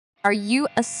Are you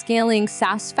a scaling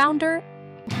SaaS founder?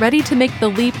 Ready to make the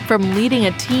leap from leading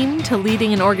a team to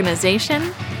leading an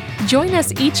organization? Join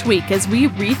us each week as we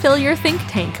refill your think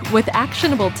tank with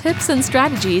actionable tips and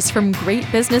strategies from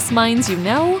great business minds you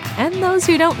know and those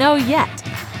you don't know yet.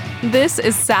 This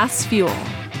is SaaS Fuel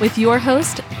with your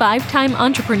host, 5-time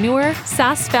entrepreneur,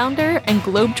 SaaS founder, and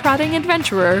globetrotting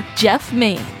adventurer, Jeff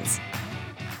Maines.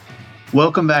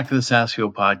 Welcome back to the SaaS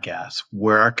Fuel podcast,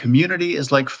 where our community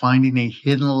is like finding a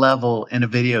hidden level in a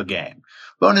video game.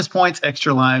 Bonus points,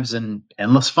 extra lives, and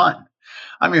endless fun.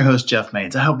 I'm your host, Jeff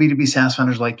Maines. I help B2B SaaS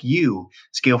founders like you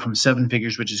scale from 7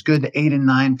 figures, which is good, to 8 and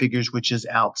 9 figures, which is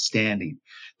outstanding.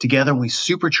 Together, we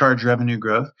supercharge revenue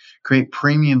growth, create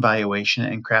premium valuation,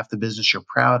 and craft the business you're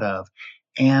proud of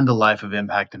and a life of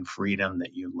impact and freedom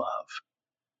that you love.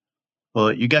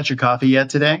 Well, you got your coffee yet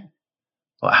today?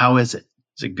 Well, how is it?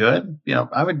 Is it good?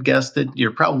 I would guess that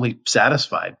you're probably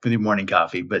satisfied with your morning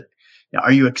coffee, but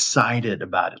are you excited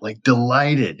about it? Like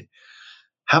delighted?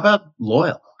 How about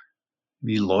loyal? Are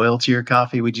you loyal to your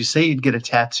coffee? Would you say you'd get a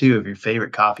tattoo of your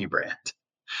favorite coffee brand?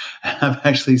 I've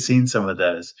actually seen some of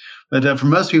those, but for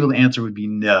most people, the answer would be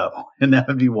no, and that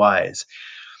would be wise.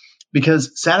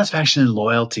 Because satisfaction and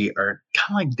loyalty are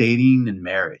kind of like dating and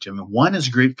marriage. I mean, one is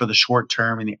great for the short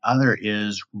term and the other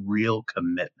is real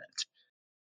commitment.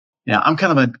 I'm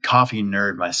kind of a coffee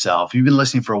nerd myself. If you've been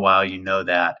listening for a while, you know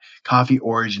that. Coffee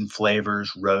origin,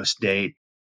 flavors, roast date,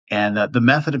 and the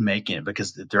method of making it,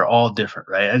 because they're all different,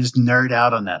 right? I just nerd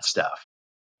out on that stuff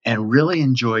and really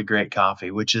enjoy great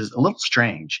coffee, which is a little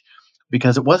strange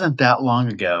because it wasn't that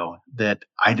long ago that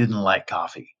I didn't like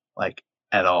coffee, like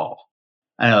at all.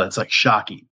 I know it's like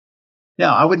shocking.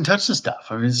 I wouldn't touch the stuff.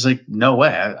 I mean, it's like, no way.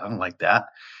 I don't like that.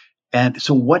 And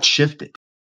so what shifted?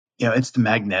 It's the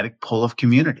magnetic pull of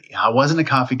community. I wasn't a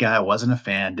coffee guy. I wasn't a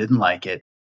fan, didn't like it.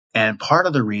 And part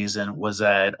of the reason was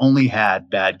that I'd only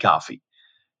had bad coffee.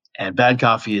 And bad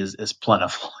coffee is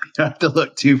plentiful. You don't have to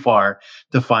look too far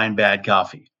to find bad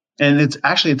coffee. And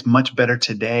it's much better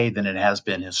today than it has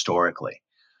been historically.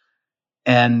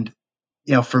 And,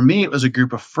 for me, it was a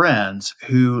group of friends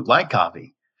who like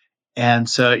coffee. And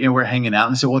so, we're hanging out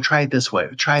and they said, well, try it this way,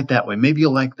 try it that way. Maybe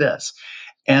you'll like this.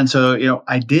 And so,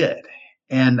 I did.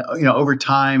 And, over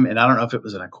time, and I don't know if it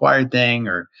was an acquired thing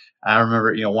or I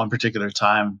remember, one particular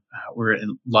time we were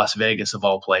in Las Vegas of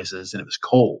all places and it was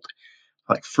cold,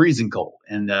 like freezing cold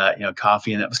and,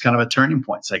 coffee. And that was kind of a turning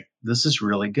point. It's like, this is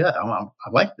really good. I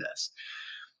like this.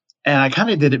 And I kind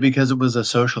of did it because it was a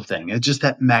social thing. It's just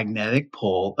that magnetic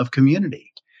pull of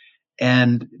community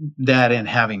and that in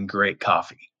having great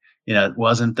coffee. It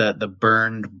wasn't the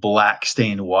burned black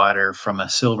stained water from a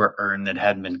silver urn that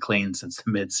hadn't been cleaned since the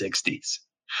mid 60s,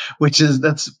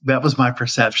 that was my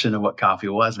perception of what coffee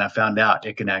was. And I found out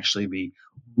it can actually be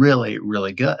really,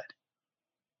 really good.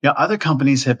 Other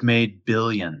companies have made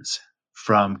billions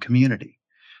from community.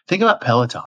 Think about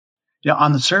Peloton.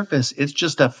 On the surface, it's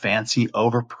just a fancy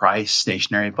overpriced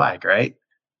stationary bike, right?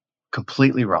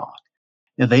 Completely wrong.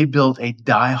 They built a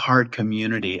diehard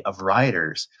community of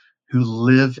riders who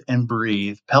live and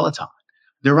breathe Peloton.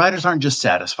 Their riders aren't just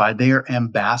satisfied, they are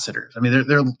ambassadors. I mean,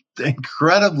 they're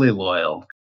incredibly loyal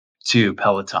to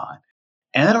Peloton.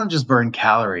 And they don't just burn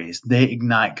calories, they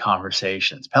ignite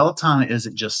conversations. Peloton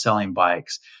isn't just selling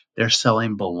bikes, they're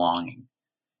selling belonging.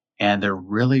 And they're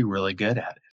really, really good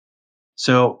at it.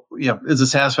 So, as a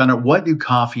SaaS founder, what do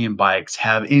coffee and bikes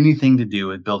have anything to do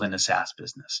with building a SaaS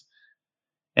business?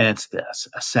 And it's this: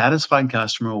 a satisfied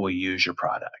customer will use your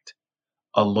product.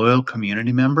 A loyal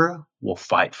community member will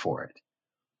fight for it.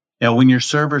 When your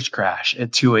servers crash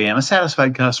at 2 a.m., a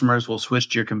satisfied customers will switch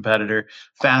to your competitor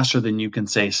faster than you can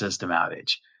say system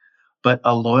outage. But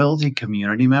a loyalty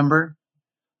community member,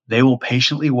 they will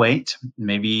patiently wait,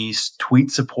 maybe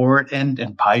tweet support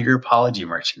and buy your apology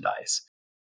merchandise.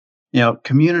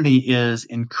 Community is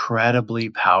incredibly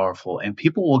powerful and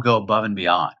people will go above and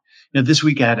beyond. This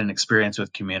week I had an experience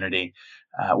with community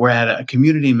where I had a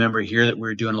community member here that we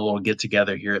were doing a little get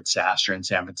together here at SaaStr in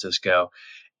San Francisco.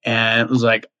 And it was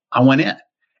like, I went in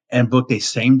and booked a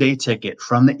same day ticket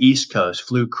from the East Coast,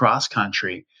 flew cross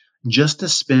country just to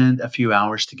spend a few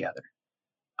hours together.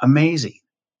 Amazing.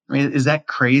 I mean, is that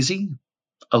crazy?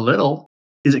 A little.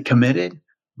 Is it committed?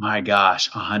 My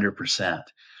gosh, 100%.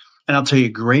 And I'll tell you,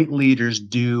 great leaders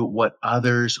do what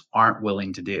others aren't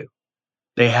willing to do.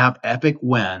 They have epic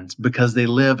wins because they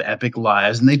live epic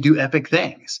lives and they do epic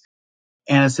things.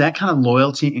 And it's that kind of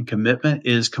loyalty and commitment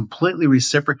is completely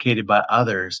reciprocated by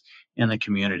others in the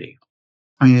community.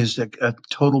 I mean, it's a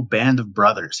total band of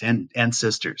brothers and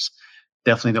sisters.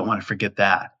 Definitely don't want to forget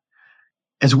that.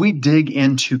 As we dig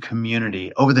into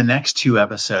community over the next 2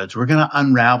 episodes, we're going to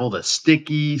unravel the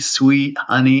sticky, sweet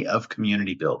honey of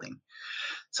community building.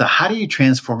 So how do you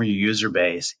transform your user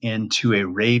base into a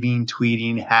raving,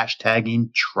 tweeting,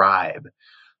 hashtagging tribe?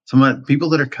 People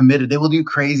that are committed, they will do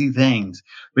crazy things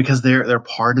because they're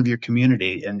part of your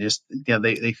community and just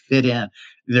they fit in.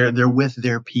 They're with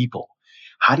their people.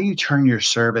 How do you turn your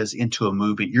service into a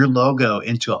movement, your logo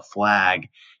into a flag,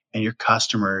 and your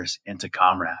customers into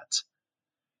comrades?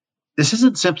 This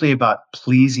isn't simply about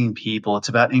pleasing people. It's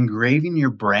about engraving your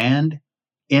brand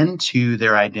into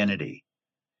their identity.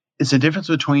 It's the difference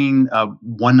between a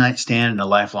one night stand and a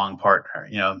lifelong partner.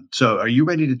 So are you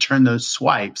ready to turn those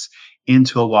swipes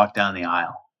into a walk down the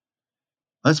aisle?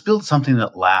 Let's build something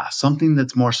that lasts, something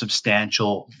that's more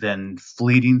substantial than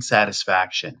fleeting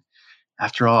satisfaction.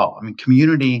 After all,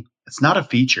 community, it's not a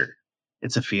feature,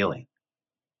 it's a feeling.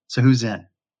 So who's in?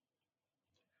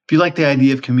 If you like the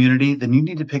idea of community, then you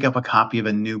need to pick up a copy of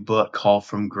a new book called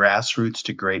From Grassroots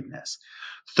to Greatness: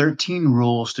 13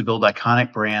 Rules to Build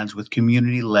Iconic Brands with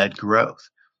Community-Led Growth.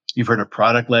 You've heard of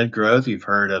product-led growth. You've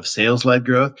heard of sales-led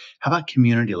growth. How about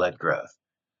community-led growth?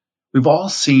 We've all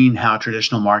seen how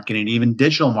traditional marketing, even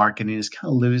digital marketing, is kind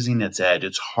of losing its edge.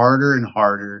 It's harder and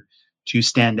harder to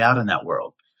stand out in that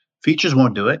world. Features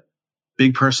won't do it.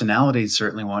 Big personalities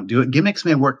certainly won't do it. Gimmicks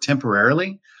may work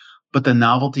temporarily, but the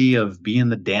novelty of being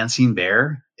the dancing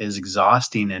bear is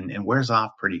exhausting and wears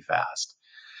off pretty fast.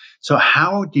 So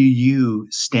how do you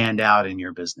stand out in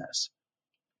your business?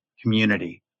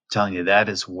 Community. I'm telling you, that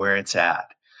is where it's at.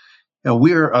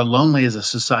 We are lonely as a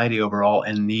society overall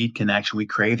and need connection. We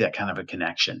crave that kind of a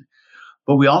connection.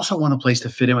 But we also want a place to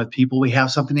fit in with people we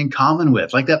have something in common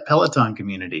with, like that Peloton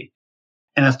community.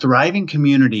 And a thriving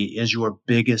community is your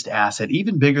biggest asset,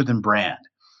 even bigger than brand.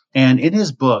 And in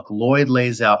his book, Lloyd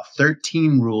lays out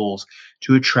 13 rules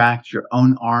to attract your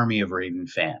own army of raving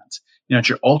fans. It's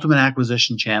your ultimate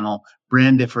acquisition channel,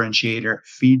 brand differentiator,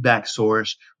 feedback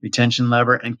source, retention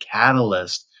lever, and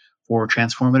catalyst for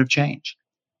transformative change.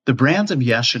 The brands of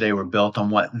yesterday were built on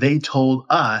what they told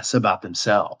us about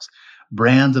themselves.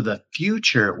 Brands of the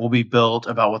future will be built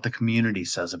about what the community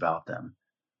says about them.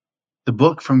 The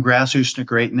book From Grassroots to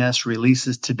Greatness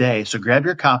releases today, so grab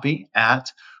your copy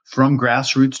at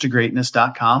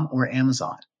FromGrassrootsToGreatness.com or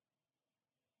Amazon.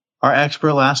 Our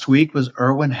expert last week was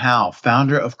Erwin Howe,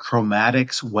 founder of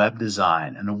Chromatics Web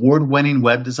Design, an award-winning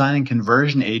web design and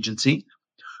conversion agency.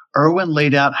 Erwin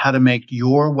laid out how to make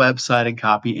your website and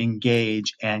copy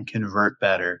engage and convert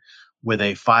better with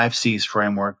a 5 C's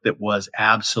framework that was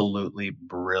absolutely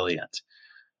brilliant.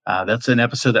 That's an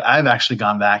episode that I've actually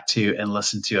gone back to and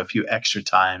listened to a few extra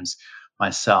times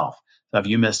myself. So if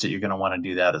you missed it, you're going to want to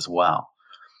do that as well.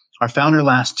 Our founder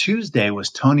last Tuesday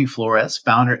was Tony Flores,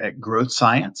 founder at Growth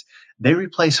Science. They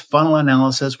replace funnel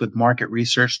analysis with market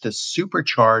research to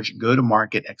supercharge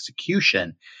go-to-market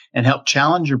execution and help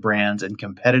challenger brands in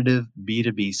competitive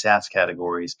B2B SaaS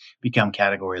categories become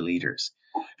category leaders.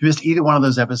 If you missed either one of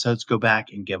those episodes, go back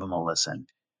and give them a listen.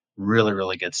 Really,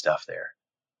 really good stuff there.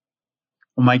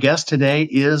 Well, my guest today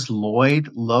is Lloyed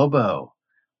Lobo.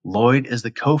 Lloyd is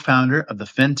the co-founder of the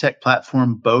fintech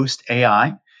platform Boast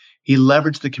AI. He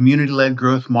leveraged the community-led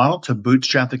growth model to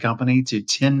bootstrap the company to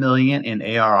 10 million in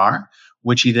ARR,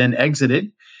 which he then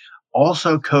exited.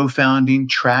 Also co-founding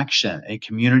Traction, a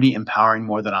community empowering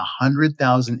more than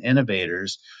 100,000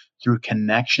 innovators through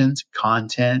connections,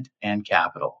 content, and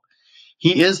capital.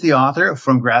 He is the author of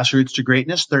From Grassroots to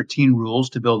Greatness, 13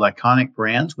 Rules to Build Iconic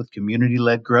Brands with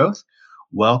Community-Led Growth.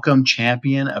 Welcome,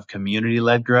 champion of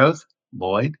community-led growth,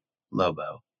 Lloyed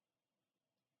Lobo.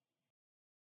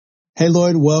 Hey,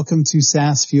 Lloyd, welcome to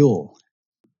SaaS Fuel.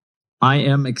 I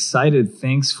am excited.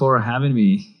 Thanks for having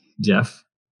me, Jeff.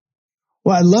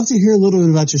 Well, I'd love to hear a little bit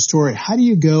about your story. How do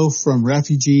you go from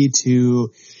refugee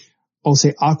to, I'll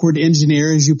say, awkward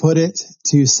engineer, as you put it,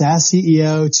 to SaaS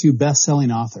CEO to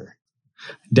best-selling author?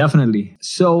 Definitely.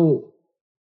 So,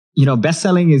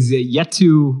 best-selling is yet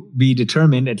to be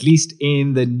determined, at least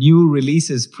in the new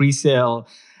releases pre-sale.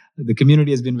 The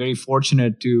community has been very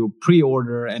fortunate to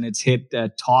pre-order, and it's hit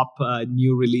top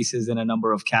new releases in a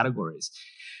number of categories.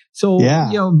 So,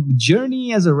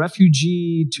 journey as a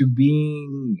refugee to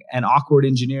being an awkward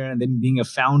engineer and then being a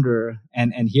founder,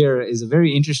 and here is a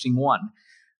very interesting one.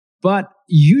 But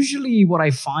usually what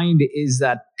I find is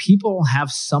that people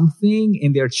have something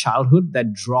in their childhood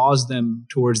that draws them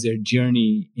towards their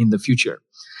journey in the future.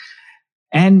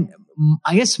 And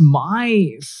I guess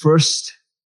my first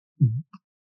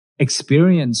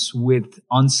experience with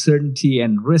uncertainty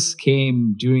and risk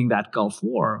came during that Gulf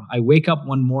War. I wake up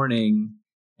one morning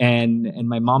and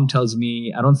my mom tells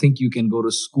me, I don't think you can go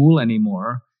to school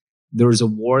anymore. There is a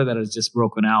war that has just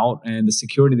broken out and the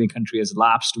security of the country has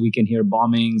lapsed. We can hear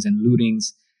bombings and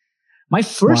lootings. My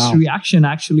first reaction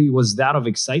actually was that of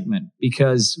excitement,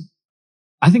 because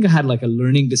I think I had like a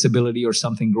learning disability or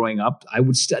something growing up. I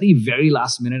would study very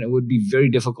last minute. It would be very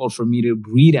difficult for me to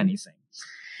read anything.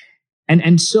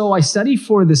 And so I study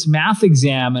for this math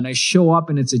exam and I show up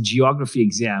and it's a geography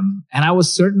exam. And I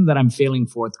was certain that I'm failing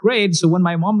fourth grade. So when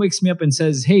my mom wakes me up and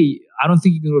says, hey, I don't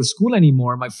think you can go to school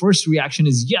anymore, my first reaction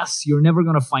is, yes, you're never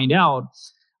going to find out.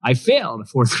 I failed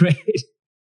fourth grade.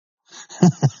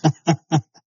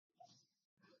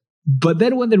 But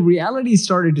then when the reality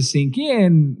started to sink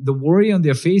in, the worry on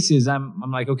their faces, I'm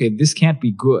like, okay, this can't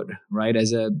be good, right?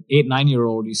 As a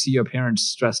 8-9-year-old, you see your parents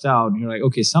stressed out and you're like,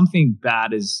 okay, something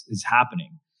bad is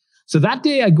happening. So that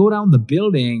day I go down the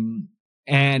building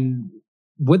and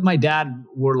with my dad,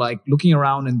 we're like looking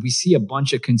around and we see a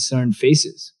bunch of concerned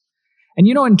faces. And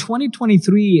in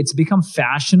 2023, it's become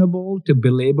fashionable to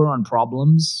belabor on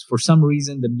problems. For some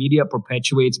reason, the media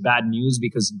perpetuates bad news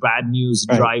because bad news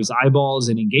drives eyeballs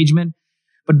and engagement.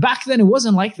 But back then, it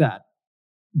wasn't like that.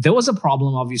 There was a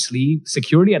problem, obviously.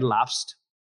 Security had lapsed.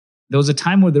 There was a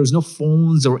time where there was no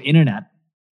phones or internet.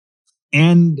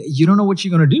 And you don't know what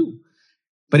you're going to do.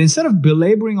 But instead of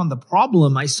belaboring on the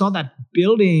problem, I saw that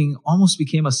building almost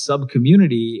became a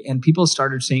sub-community and people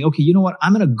started saying, okay, you know what?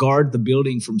 I'm going to guard the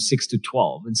building from 6 to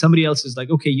 12. And somebody else is like,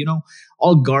 okay,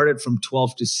 I'll guard it from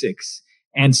 12 to 6.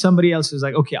 And somebody else is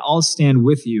like, okay, I'll stand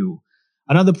with you.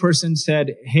 Another person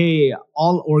said, hey,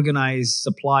 I'll organize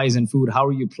supplies and food. How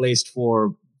are you placed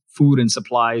for food and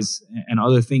supplies and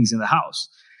other things in the house?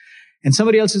 And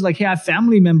somebody else is like, hey, I have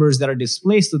family members that are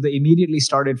displaced. So they immediately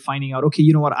started finding out, okay,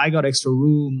 you know what? I got extra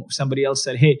room. Somebody else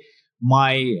said, hey,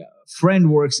 my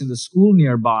friend works in the school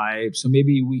nearby. So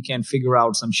maybe we can figure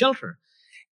out some shelter.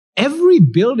 Every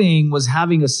building was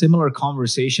having a similar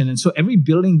conversation. And so every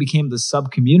building became the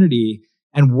sub-community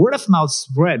and word of mouth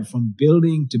spread from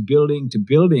building to building to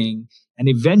building and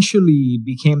eventually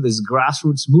became this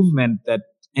grassroots movement that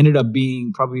ended up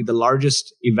being probably the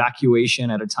largest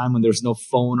evacuation at a time when there's no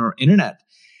phone or internet.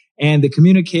 And they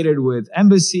communicated with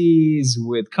embassies,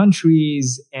 with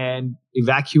countries, and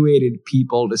evacuated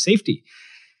people to safety.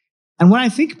 And when I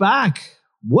think back,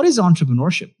 what is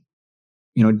entrepreneurship?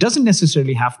 It doesn't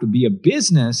necessarily have to be a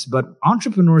business, but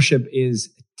entrepreneurship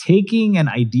is taking an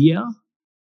idea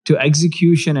to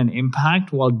execution and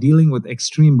impact while dealing with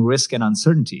extreme risk and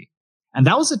uncertainty. And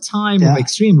that was a time of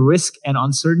extreme risk and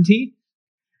uncertainty.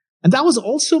 And that was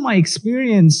also my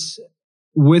experience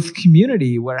with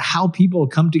community, where how people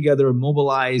come together,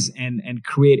 mobilize, and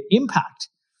create impact.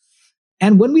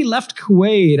 And when we left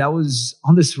Kuwait, I was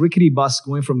on this rickety bus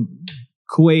going from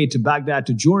Kuwait to Baghdad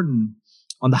to Jordan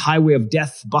on the highway of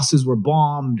death. Buses were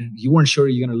bombed. You weren't sure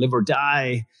you're going to live or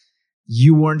die.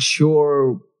 You weren't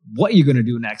sure what you're going to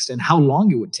do next and how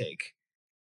long it would take.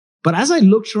 But as I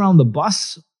looked around the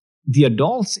bus, the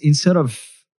adults, instead of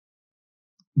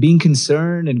being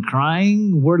concerned and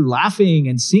crying, were laughing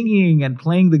and singing and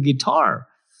playing the guitar.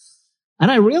 And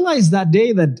I realized that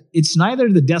day that it's neither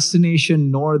the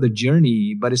destination nor the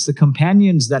journey, but it's the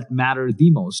companions that matter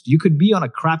the most. You could be on a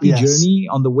crappy journey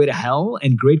on the way to hell,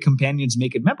 and great companions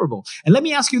make it memorable. And let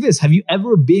me ask you this. Have you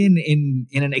ever been in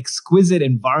an exquisite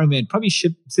environment, probably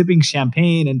sipping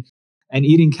champagne and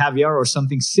eating caviar or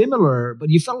something similar, but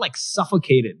you felt like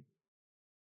suffocated?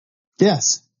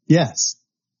 Yes.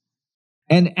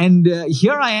 And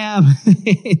here I am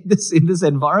in this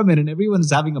environment, and everyone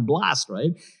is having a blast,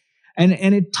 right? And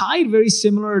it tied very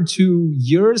similar to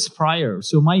years prior.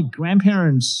 So my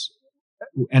grandparents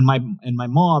and my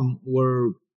mom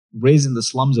were raised in the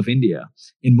slums of India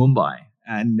in Mumbai,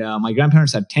 and my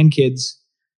grandparents had 10 kids,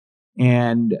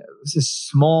 and it was a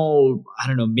small,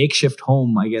 makeshift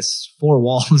home, I guess, 4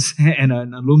 walls and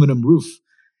an aluminum roof.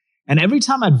 And every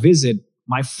time I'd visit,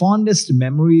 my fondest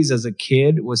memories as a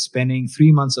kid was spending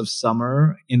 3 months of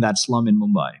summer in that slum in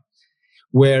Mumbai,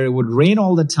 where it would rain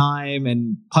all the time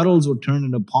and puddles would turn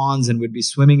into ponds and we'd be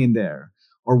swimming in there.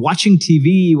 Or watching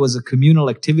TV was a communal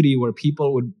activity where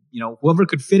people would, whoever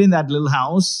could fit in that little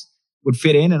house would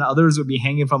fit in, and others would be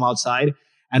hanging from outside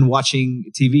and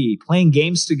watching TV, playing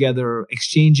games together,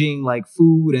 exchanging like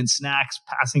food and snacks,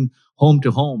 passing home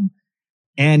to home.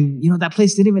 And, that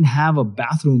place didn't even have a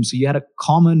bathroom. So you had a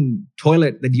common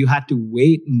toilet that you had to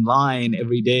wait in line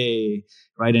every day,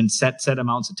 right? And set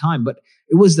amounts of time. But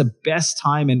it was the best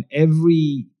time. And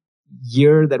every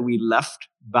year that we left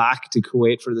back to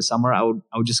Kuwait for the summer, I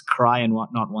would just cry and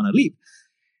not want to leave.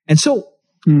 And so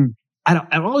I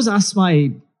always ask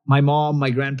my mom, my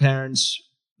grandparents,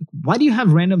 why do you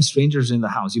have random strangers in the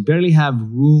house? You barely have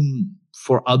room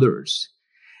for others.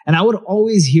 And I would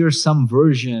always hear some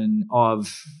version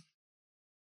of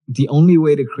the only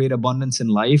way to create abundance in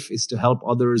life is to help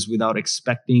others without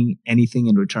expecting anything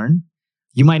in return.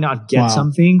 You might not get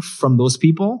something from those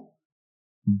people,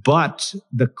 but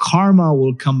the karma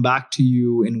will come back to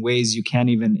you in ways you can't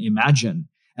even imagine.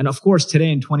 And of course,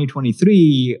 today in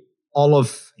 2023, all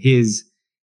of his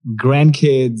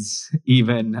grandkids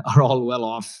even are all well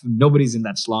off. Nobody's in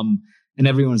that slum and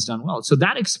everyone's done well. So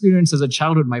that experience as a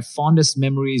childhood, my fondest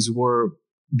memories were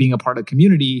being a part of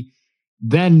community,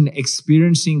 then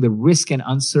experiencing the risk and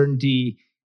uncertainty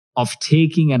of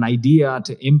taking an idea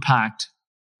to impact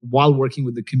while working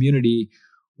with the community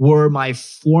were my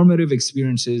formative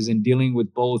experiences in dealing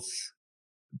with both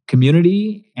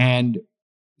community and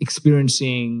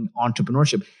experiencing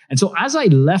entrepreneurship. And so as I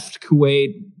left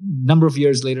Kuwait, a number of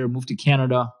years later, moved to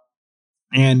Canada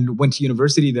and went to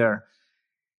university there,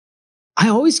 I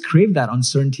always craved that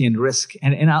uncertainty and risk.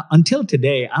 And until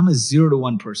today, I'm a 0 to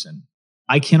 1 person.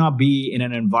 I cannot be in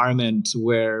an environment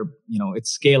where, it's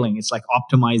scaling. It's like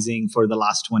optimizing for the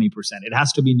last 20%. It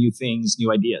has to be new things,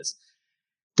 new ideas.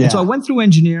 Yeah. And so I went through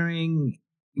engineering,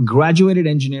 graduated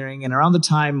engineering. And around the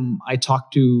time I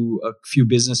talked to a few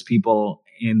business people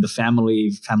in the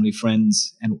family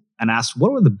friends, and asked,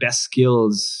 what were the best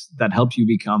skills that helped you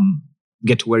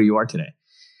get to where you are today?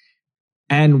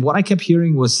 And what I kept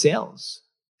hearing was sales.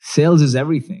 Sales is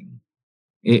everything.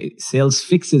 Sales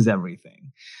fixes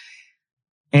everything.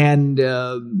 And,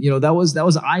 that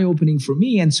was eye-opening for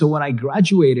me. And so when I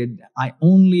graduated, I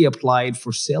only applied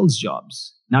for sales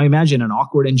jobs. Now imagine an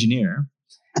awkward engineer,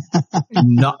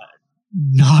 not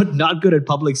good at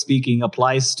public speaking,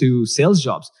 applies to sales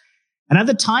jobs. And at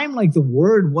the time, the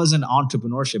word wasn't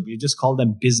entrepreneurship. You just called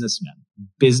them businessmen,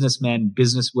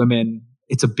 businesswomen.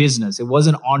 It's a business. It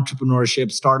wasn't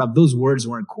entrepreneurship, startup. Those words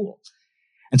weren't cool.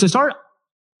 And so I started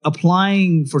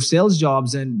applying for sales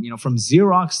jobs, and, from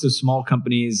Xerox to small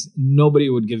companies, nobody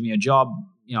would give me a job.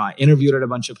 I interviewed at a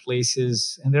bunch of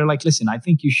places and they're like, listen, I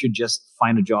think you should just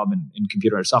find a job in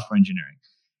computer or software engineering.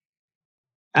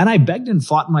 And I begged and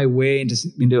fought my way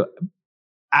into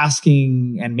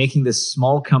asking and making this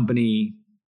small company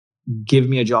give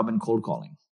me a job in cold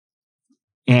calling.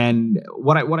 And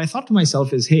what I thought to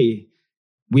myself is, hey,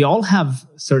 we all have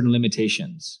certain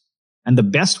limitations. And the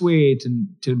best way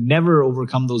to never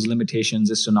overcome those limitations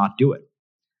is to not do it.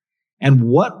 And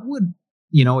what would,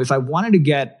 if I wanted to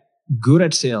get good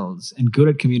at sales and good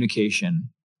at communication,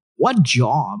 what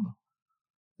job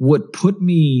would put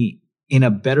me in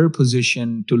a better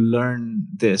position to learn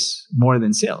this more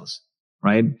than sales,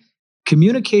 right?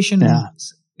 Communication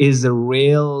is the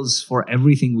rails for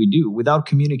everything we do. Without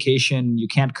communication, you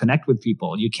can't connect with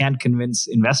people. You can't convince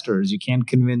investors. You can't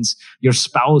convince your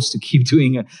spouse to keep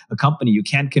doing a company. You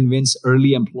can't convince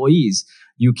early employees.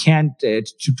 You can't to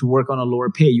work on a lower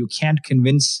pay. You can't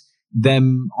convince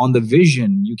them on the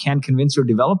vision. You can't convince your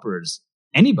developers,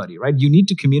 anybody, right? You need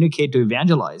to communicate to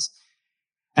evangelize.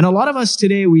 And a lot of us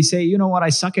today, we say, you know what, I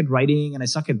suck at writing and I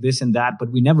suck at this and that,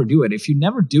 but we never do it. If you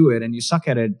never do it and you suck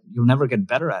at it, you'll never get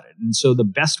better at it. And so the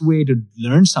best way to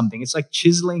learn something, it's like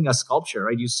chiseling a sculpture,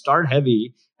 right? You start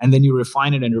heavy and then you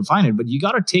refine it, but you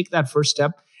got to take that first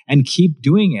step and keep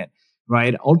doing it,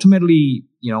 right? Ultimately,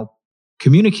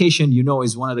 communication,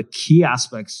 is one of the key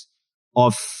aspects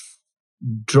of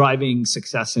driving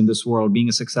success in this world, being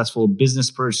a successful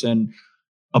business person,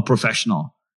 a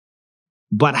professional.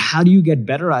 But how do you get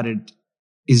better at it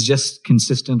is just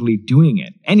consistently doing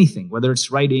it. Anything, whether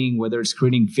it's writing, whether it's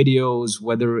creating videos,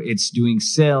 whether it's doing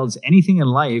sales, anything in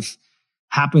life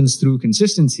happens through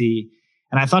consistency.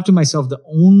 And I thought to myself, the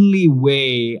only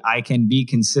way I can be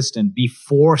consistent, be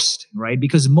forced, right?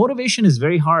 Because motivation is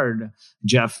very hard,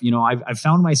 Jeff. I've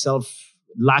found myself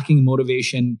lacking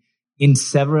motivation in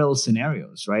several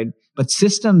scenarios, right? But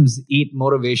systems eat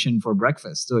motivation for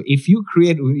breakfast. So if you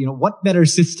create, what better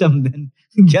system than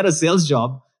get a sales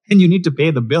job, and you need to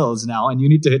pay the bills now and you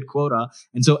need to hit quota.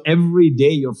 And so every day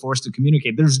you're forced to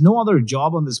communicate. There's no other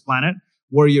job on this planet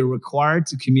where you're required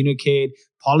to communicate,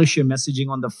 polish your messaging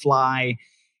on the fly,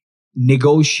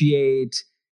 negotiate,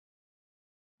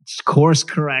 course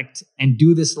correct, and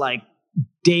do this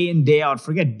day in, day out.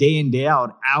 Forget day in, day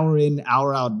out, hour in,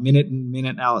 hour out, minute in,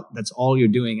 minute out. That's all you're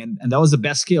doing. And that was the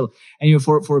best skill. And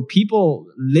for people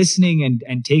listening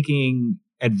and taking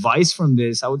advice from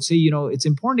this, I would say, it's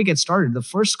important to get started. The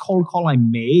first cold call I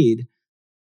made,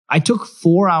 I took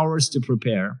 4 hours to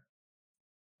prepare.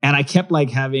 And I kept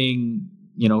having,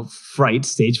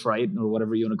 stage fright or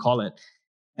whatever you want to call it.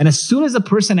 And as soon as the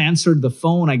person answered the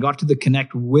phone, I got to the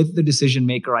connect with the decision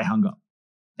maker, I hung up.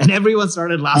 And everyone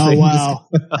started laughing. Oh,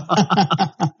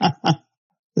 wow.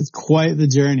 That's quite the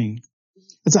journey.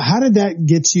 And so how did that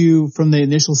get you from the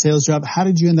initial sales job? How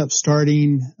did you end up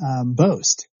starting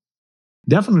Boast?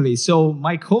 Definitely. So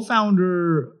my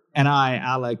co-founder and I,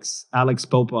 Alex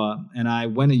Popa, and I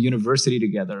went to university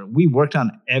together. We worked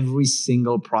on every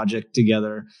single project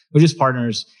together. We're just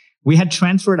partners. We had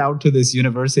transferred out to this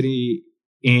university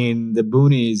in the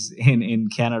boonies in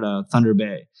Canada, Thunder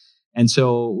Bay. And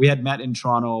so we had met in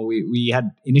Toronto. We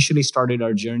had initially started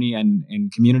our journey in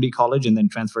community college and then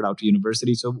transferred out to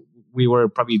university. So we were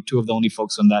probably two of the only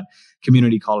folks on that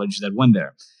community college that went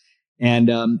there. And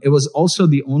it was also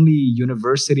the only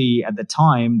university at the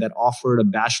time that offered a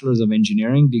bachelor's of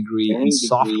engineering degree in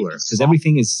software, because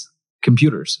everything is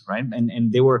computers, right?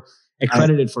 And they were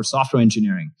accredited for software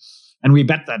engineering. And we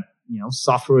bet that,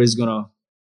 software is going to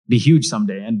be huge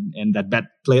someday. And that bet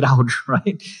played out,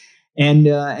 right?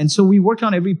 And so we worked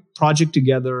on every project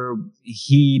together.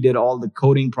 He did all the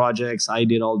coding projects. I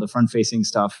did all the front-facing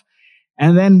stuff.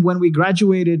 And then when we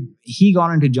graduated, he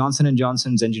got into Johnson &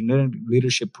 Johnson's engineering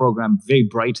leadership program. Very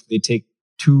bright. They take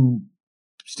 2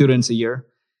 students a year.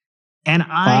 And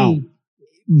I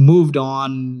moved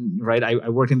on, right? I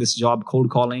worked in this job,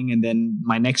 cold calling. And then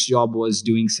my next job was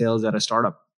doing sales at a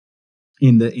startup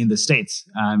in the States.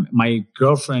 My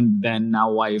girlfriend, then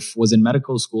now wife, was in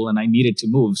medical school and I needed to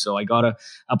move. So I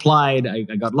applied,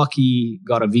 I got lucky,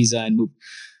 got a visa and moved.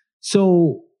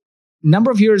 So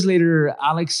number of years later,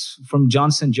 Alex from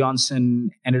Johnson & Johnson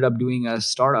ended up doing a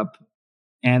startup,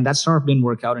 and that startup didn't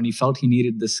work out, and he felt he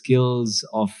needed the skills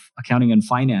of accounting and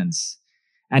finance.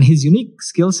 And his unique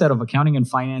skill set of accounting and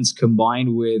finance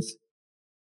combined with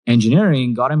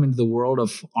engineering got him into the world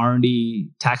of R&D,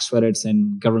 tax credits,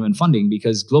 and government funding,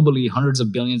 because globally hundreds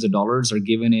of billions of dollars are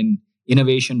given in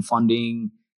innovation funding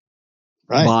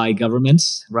by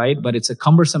governments, right? But it's a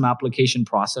cumbersome application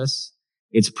process.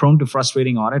 It's prone to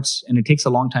frustrating audits, and it takes a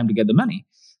long time to get the money.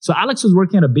 So Alex was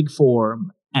working at a big 4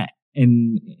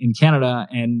 in Canada,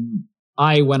 and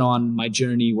I went on my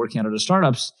journey working at other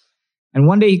startups. And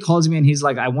one day he calls me and he's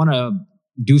like, I want to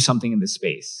do something in this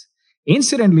space.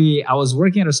 Incidentally, I was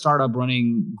working at a startup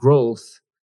running growth,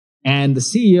 and the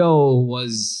CEO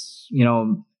was,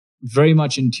 very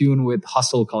much in tune with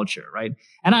hustle culture, right?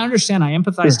 And I understand, I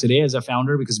empathize today as a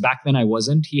founder, because back then I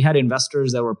wasn't. He had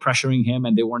investors that were pressuring him,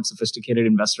 and they weren't sophisticated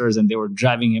investors, and they were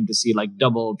driving him to see like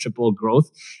double, triple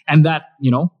growth. And that,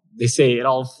 they say it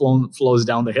all flows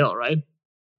down the hill, right?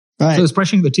 So it was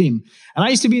pressuring the team. And I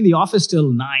used to be in the office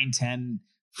till 9, 10,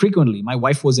 frequently. My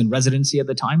wife was in residency at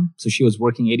the time, so she was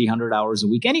working 80, 100 hours a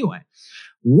week anyway.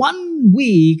 One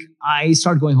week, I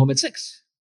started going home at 6.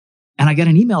 And I get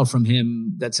an email from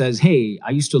him that says, hey,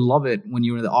 I used to love it when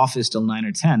you were in the office till 9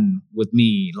 or 10 with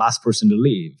me, last person to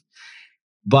leave.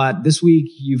 But this week,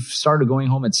 you've started going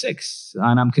home at 6,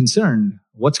 and I'm concerned.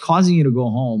 What's causing you to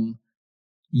go home?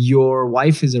 Your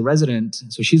wife is a resident,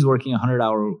 so she's working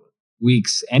 100-hour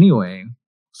weeks anyway.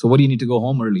 So what do you need to go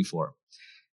home early for?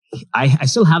 I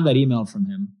still have that email from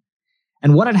him.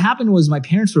 And what had happened was my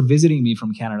parents were visiting me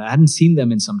from Canada. I hadn't seen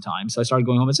them in some time, so I started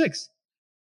going home at 6.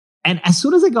 And as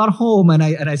soon as I got home and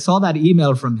I saw that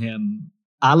email from him,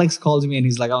 Alex calls me and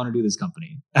he's like, I want to do this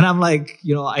company. And I'm like,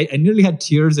 I nearly had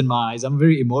tears in my eyes. I'm a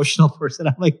very emotional person.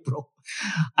 I'm like, bro,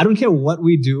 I don't care what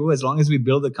we do. As long as we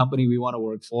build the company we want to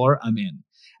work for, I'm in.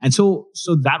 And so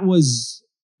that was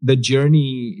the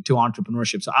journey to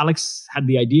entrepreneurship. So Alex had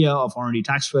the idea of R&D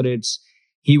tax credits.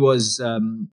 He was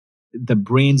the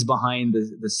brains behind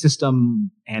the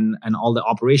system and all the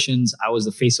operations. I was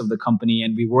the face of the company,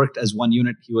 and we worked as one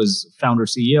unit. He was founder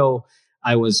CEO.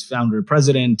 I was founder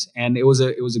president, and it was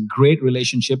a great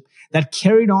relationship that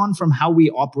carried on from how we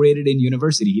operated in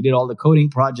university. He did all the coding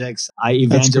projects. I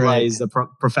evangelized the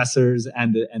professors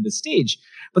and the stage.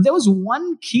 But there was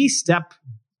one key step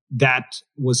that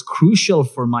was crucial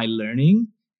for my learning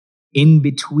in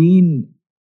between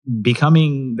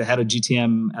becoming the head of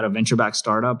GTM at a venture-backed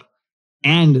startup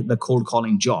and the cold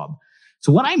calling job.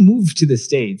 So when I moved to the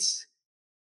States,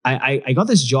 I got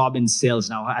this job in sales.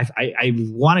 Now I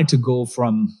wanted to go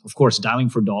from, of course, dialing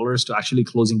for dollars to actually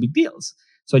closing big deals.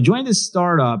 So I joined this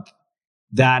startup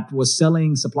that was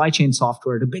selling supply chain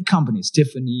software to big companies,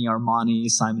 Tiffany, Armani,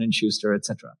 Simon & Schuster,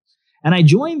 etc. And I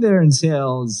joined there in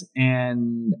sales,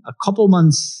 and a couple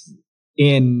months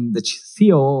in, the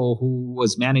COO who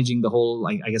was managing the whole,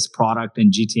 product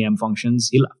and GTM functions,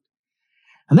 he left.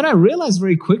 And then I realized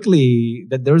very quickly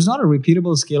that there's not a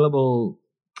repeatable, scalable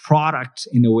product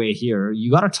in a way here. You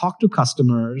got to talk to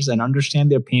customers and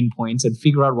understand their pain points and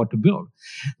figure out what to build.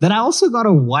 Then I also got to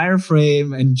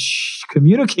wireframe and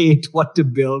communicate what to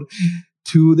build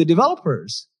to the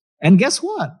developers. And guess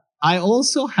what? I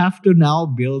also have to now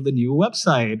build a new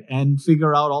website and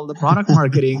figure out all the product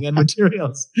marketing and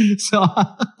materials. So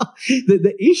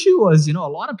the issue was, a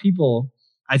lot of people,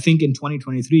 I think in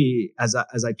 2023, as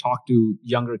I talk to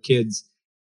younger kids,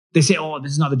 they say, oh,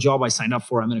 this is not the job I signed up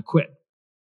for. I'm going to quit.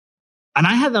 And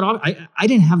I had that. I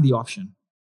didn't have the option.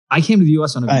 I came to the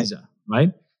US on a visa,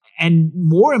 right? And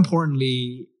more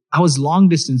importantly, I was long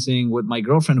distancing with my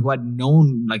girlfriend who I'd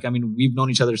known, we've known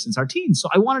each other since our teens. So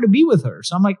I wanted to be with her.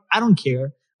 So I'm like, I don't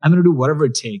care. I'm going to do whatever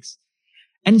it takes.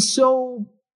 And so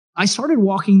I started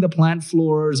walking the plant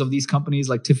floors of these companies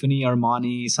like Tiffany,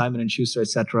 Armani, Simon & Schuster,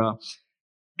 etc.,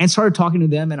 and started talking to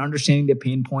them and understanding their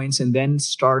pain points, and then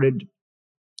started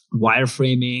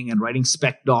wireframing and writing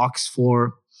spec docs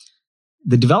for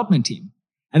the development team.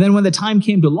 And then when the time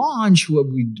came to launch,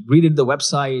 we redid the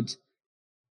website,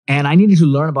 and I needed to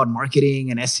learn about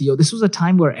marketing and SEO. This was a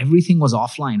time where everything was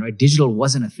offline, right? Digital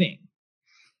wasn't a thing.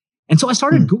 And so I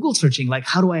started Google searching, like,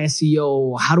 how do I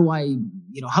SEO? How do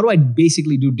I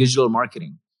basically do digital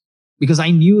marketing? Because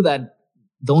I knew that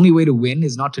the only way to win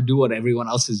is not to do what everyone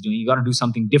else is doing. You got to do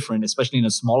something different, especially in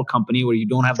a small company where you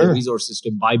don't have the resources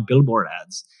to buy billboard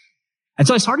ads. And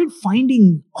so I started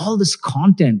finding all this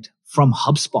content from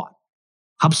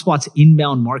HubSpot's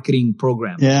inbound marketing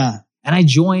program. Yeah. And I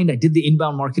did the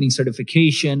inbound marketing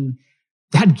certification.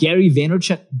 They had Gary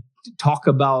Vaynerchuk talk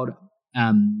about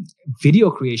video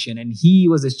creation. And he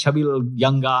was this chubby little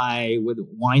young guy with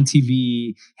Wine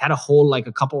TV, had a whole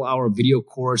a couple hour video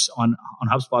course on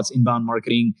HubSpot's inbound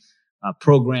marketing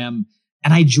program.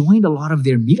 And I joined a lot of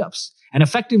their meetups. And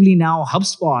effectively now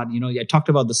HubSpot, I talked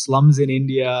about the slums in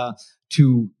India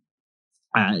to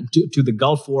the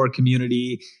Gulf War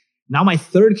community. Now my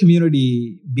third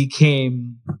community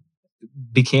became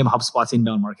HubSpot's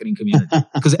inbound marketing community,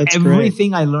 because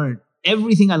everything I learned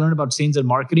about sales and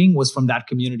marketing was from that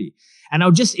community. And I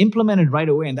would just implement it right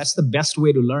away. And that's the best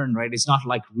way to learn, right? It's not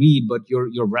like read, but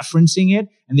you're referencing it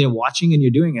and they're watching and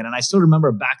you're doing it. And I still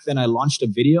remember back then I launched a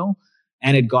video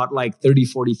and it got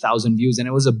 30,000-40,000 views. And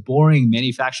it was a boring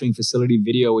manufacturing facility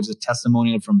video, which is a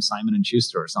testimonial from Simon &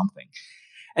 Schuster or something.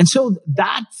 And so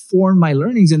that formed my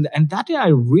learnings. And that day I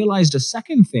realized a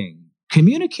second thing.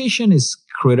 Communication is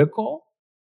critical,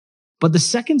 but the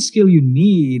second skill you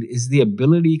need is the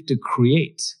ability to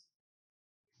create.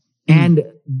 And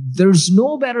there's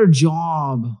no better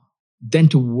job than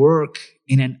to work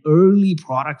in an early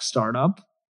product startup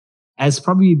as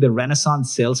probably the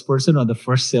Renaissance salesperson or the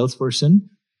first salesperson,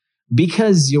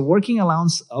 because you're working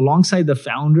alongside the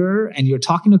founder and you're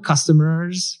talking to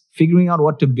customers, figuring out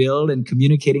what to build and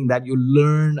communicating that. You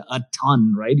learn a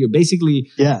ton, right? You're basically,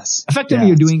 effectively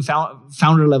you're doing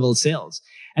founder level sales.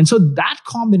 And so that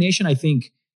combination, I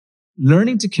think,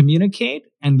 learning to communicate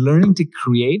and learning to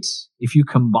create, if you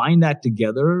combine that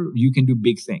together, you can do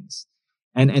big things.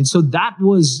 And so that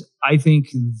was, I think,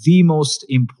 the most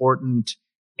important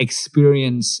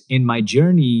experience in my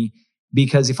journey,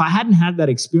 because if I hadn't had that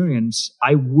experience,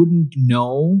 I wouldn't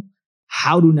know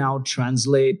how to now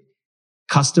translate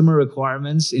customer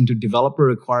requirements into developer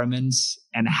requirements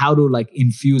and how to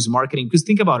infuse marketing. Because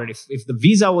think about it, if the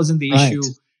visa wasn't the issue,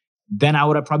 then I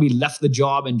would have probably left the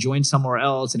job and joined somewhere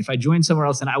else. And if I joined somewhere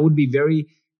else, then I would be very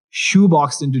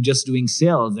shoeboxed into just doing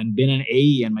sales and been an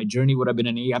AE, and my journey would have been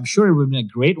an AE. I'm sure it would have been a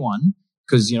great one,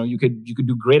 because you could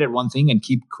do great at one thing and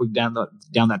keep quick down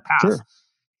that path. Sure.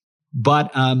 But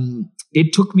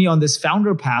it took me on this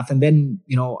founder path, and then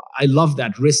I love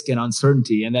that risk and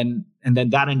uncertainty, and then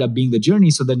that ended up being the journey.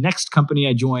 So the next company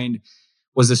I joined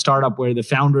was a startup where the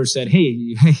founder said,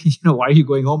 "Hey, why are you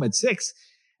going home at 6?"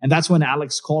 And that's when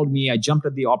Alex called me. I jumped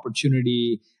at the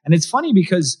opportunity. And it's funny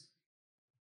because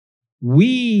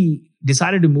we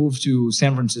decided to move to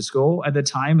San Francisco at the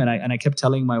time. And I kept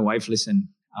telling my wife, listen,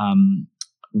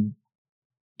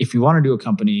 if you want to do a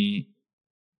company,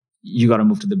 you got to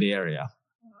move to the Bay Area.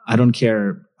 I don't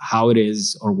care how it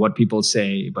is or what people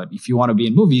say, but if you want to be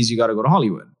in movies, you got to go to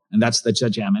Hollywood. And that's the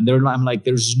jam. And I'm like,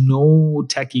 there's no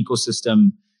tech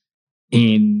ecosystem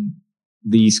in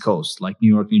the East Coast, like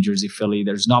New York, New Jersey, Philly.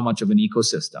 There's not much of an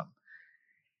ecosystem.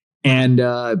 And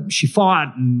she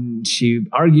fought and she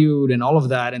argued and all of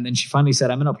that. And then she finally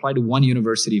said, I'm going to apply to one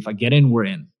university. If I get in, we're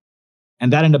in.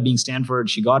 And that ended up being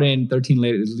Stanford. She got in 13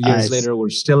 years later. We're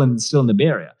still in the Bay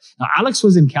Area. Now, Alex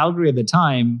was in Calgary at the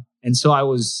time. And so I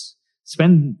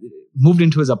moved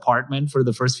into his apartment for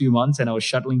the first few months, and I was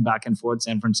shuttling back and forth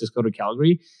San Francisco to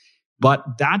Calgary.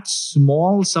 But that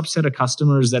small subset of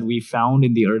customers that we found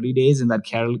in the early days in that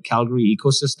Calgary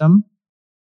ecosystem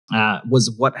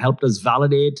was what helped us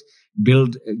validate,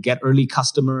 get early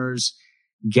customers,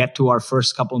 get to our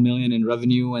first couple million in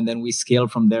revenue. And then we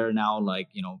scaled from there now,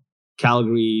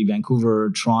 Calgary,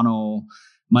 Vancouver, Toronto,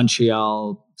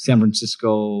 Montreal, San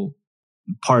Francisco,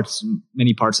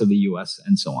 many parts of the US,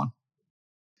 and so on.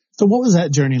 So what was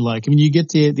that journey like? I mean, you get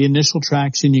the initial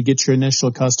traction, you get your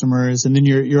initial customers, and then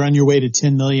you're on your way to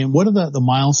 10 million. What are the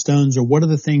milestones, or what are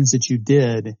the things that you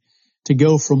did to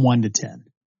go from 1 to 10?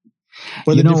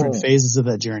 What are the different phases of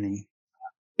that journey?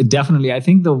 Definitely. I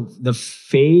think the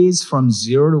phase from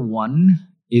 0 to 1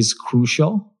 is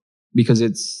crucial because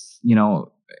it's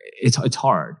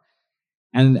hard.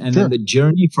 And Sure. then the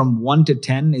journey from 1 to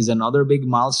 10 is another big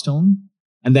milestone.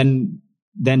 And then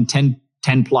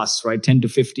 10 plus, right? 10 to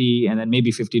 50, and then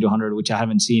maybe 50 to 100, which I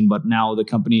haven't seen, but now the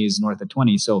company is north of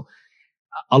 20. So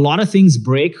a lot of things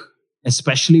break,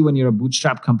 especially when you're a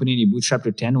bootstrap company and you bootstrap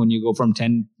to 10, when you go from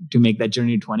 10 to make that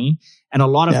journey to 20. And a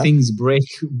lot of things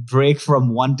break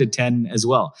from 1 to 10 as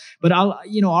well. But our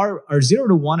 0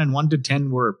 to 1 and 1 to 10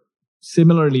 were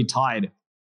similarly tied.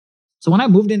 So when I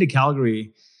moved into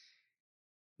Calgary,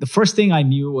 the first thing I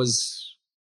knew was,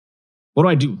 what do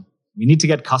I do? We need to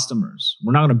get customers.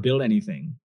 We're not going to build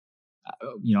anything.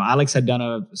 Alex had done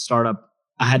a startup.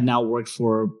 I had now worked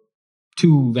for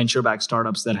 2 venture-backed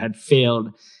startups that had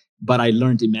failed, but I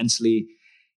learned immensely.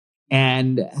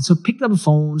 And so picked up a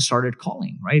phone, started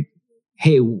calling, right?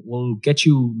 Hey, we'll get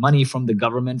you money from the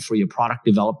government for your product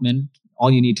development. All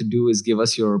you need to do is give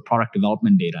us your product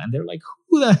development data. And they're like,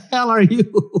 who the hell are you?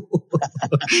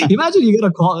 Imagine you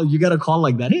get a call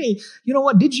like that. Hey, you know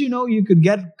what? Did you know you could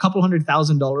get a couple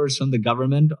 $100,000 from the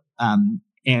government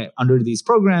under these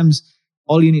programs?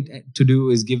 All you need to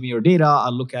do is give me your data.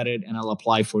 I'll look at it and I'll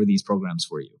apply for these programs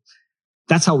for you.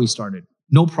 That's how we started.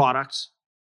 No products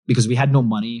because we had no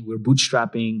money. We're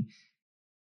bootstrapping.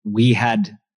 We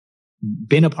had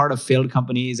been a part of failed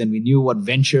companies and we knew what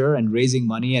venture and raising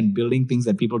money and building things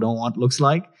that people don't want looks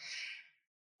like.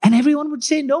 And everyone would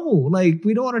say, no, like,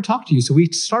 we don't want to talk to you. So we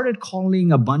started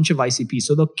calling a bunch of ICPs.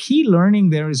 So the key learning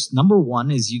there is, number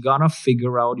one is you got to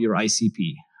figure out your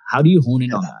ICP. How do you hone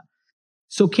in on that?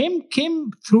 So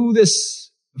came through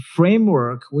this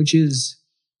framework, which is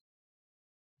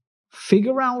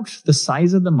figure out the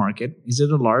size of the market. Is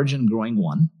it a large and growing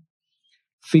one?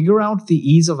 Figure out the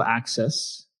ease of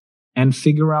access and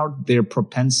figure out their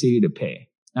propensity to pay.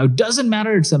 Now, it doesn't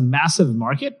matter. It's a massive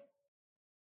market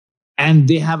and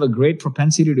they have a great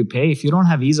propensity to pay. If you don't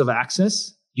have ease of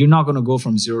access, you're not going to go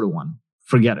from 0 to 1.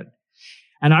 Forget it.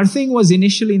 And our thing was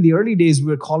initially in the early days, we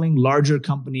were calling larger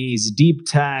companies, deep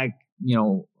tech,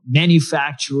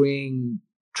 manufacturing,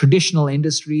 traditional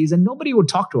industries, and nobody would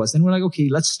talk to us. And we're like, okay,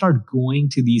 let's start going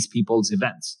to these people's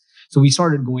events. So we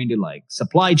started going to like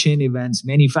supply chain events,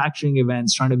 manufacturing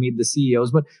events, trying to meet the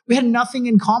CEOs, but we had nothing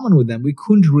in common with them. We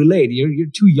couldn't relate. You're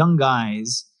 2 young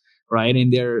guys, right,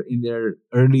 in their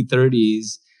early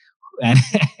 30s, and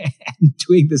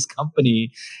doing this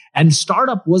company. And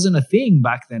startup wasn't a thing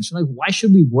back then. So like, why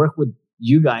should we work with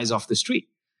you guys off the street?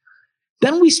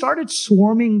 Then we started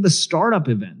swarming the startup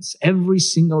events. Every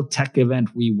single tech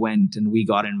event we went and we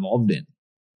got involved in.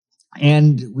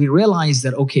 And we realized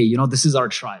that, okay, this is our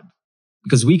tribe.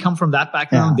 Because we come from that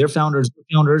background, they're founders,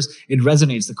 it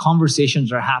resonates. The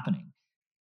conversations are happening.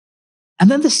 And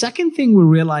then the second thing we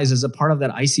realized as a part of that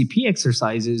ICP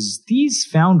exercise is these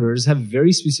founders have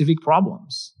very specific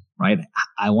problems, right?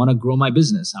 I want to grow my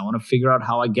business. I want to figure out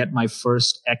how I get my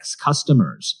first X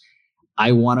customers.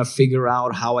 I want to figure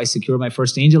out how I secure my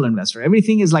first angel investor.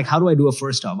 Everything is like, how do I do a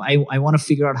first of? I want to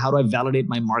figure out how do I validate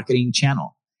my marketing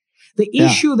channel. The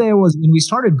issue there was when we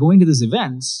started going to these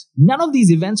events, none of these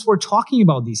events were talking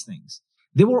about these things.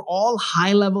 They were all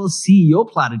high-level CEO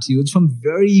platitudes from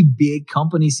very big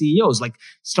company CEOs, like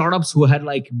startups who had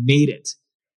like made it.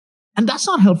 And that's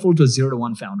not helpful to a 0 to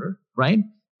 1 founder, right?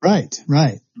 Right.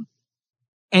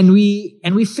 And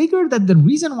we figured that the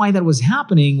reason why that was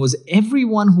happening was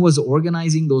everyone who was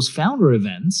organizing those founder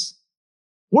events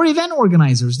were event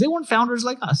organizers. They weren't founders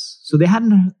like us. So they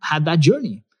hadn't had that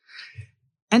journey.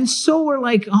 And so we're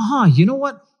like, you know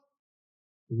what?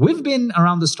 We've been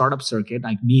around the startup circuit,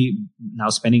 like me now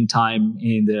spending time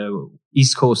in the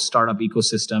East Coast startup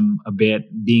ecosystem a bit,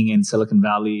 being in Silicon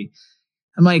Valley.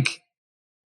 I'm like,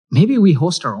 maybe we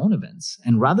host our own events.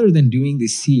 And rather than doing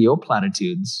these CEO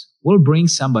platitudes, we'll bring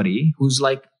somebody who's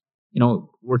like,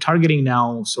 we're targeting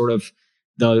now sort of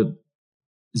the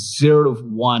 0 to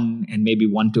 1 and maybe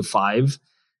 1 to 5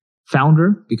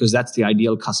 founder, because that's the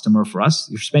ideal customer for us.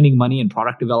 You're spending money in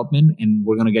product development and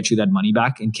we're going to get you that money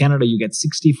back. In Canada, you get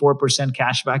 64%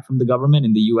 cash back from the government.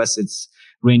 In the US, it's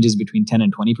ranges between 10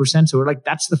 and 20%. So we're like,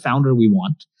 that's the founder we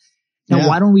want. Now,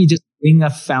 why don't we just bring a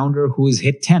founder who has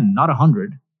hit 10, not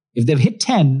 100? If they've hit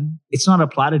 10, it's not a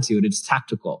platitude, it's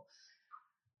tactical.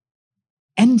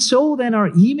 And so then our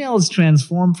emails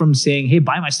transform from saying, hey,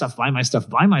 buy my stuff,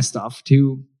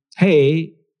 to,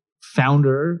 hey,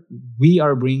 founder, we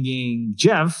are bringing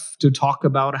Jeff to talk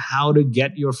about how to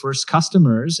get your first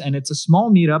customers. And it's a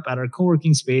small meetup at our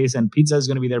co-working space, and pizza is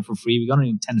going to be there for free. We're going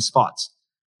to need 10 spots.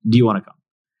 Do you want to come?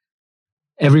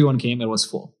 Everyone came. It was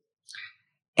full.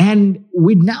 And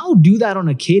we now do that on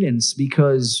a cadence,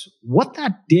 because what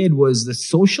that did was the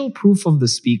social proof of the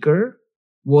speaker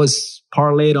was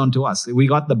parlayed onto us. We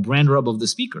got the brand rub of the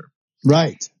speaker.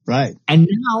 Right. And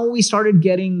now we started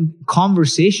getting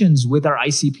conversations with our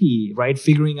ICP, right?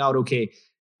 Figuring out, okay,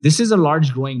 this is a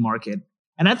large growing market.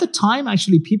 And at the time,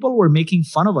 actually, people were making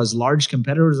fun of us. Large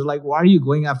competitors are like, why are you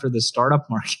going after the startup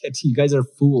market? You guys are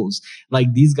fools.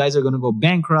 Like, these guys are going to go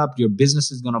bankrupt. Your business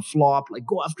is going to flop. Like,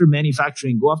 go after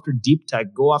manufacturing, go after deep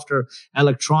tech, go after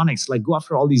electronics, like go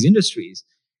after all these industries.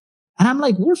 And I'm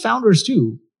like, we're founders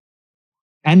too.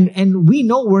 And we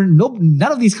know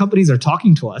none of these companies are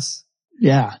talking to us.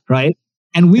 Yeah. Right.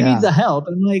 And we need the help.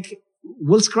 And like,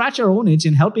 we'll scratch our own itch,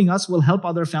 and helping us will help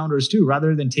other founders too.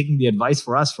 Rather than taking the advice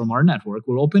for us from our network,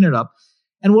 we'll open it up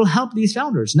and we'll help these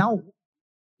founders. Now,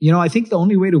 I think the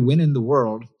only way to win in the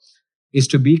world is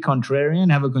to be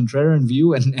contrarian, have a contrarian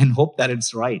view, and hope that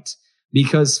it's right.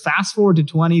 Because fast forward to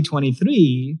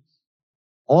 2023,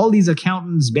 all these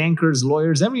accountants, bankers,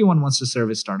 lawyers, everyone wants to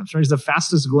service startups. Right? It's the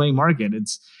fastest growing market.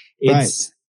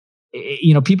 It's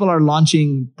people are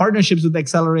launching partnerships with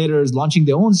accelerators, launching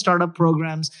their own startup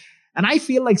programs. And I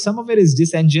feel like some of it is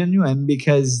disingenuous,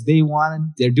 because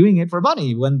they're doing it for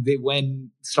money.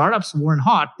 When startups weren't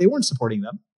hot, they weren't supporting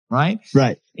them. Right.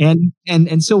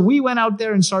 And so we went out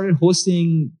there and started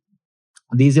hosting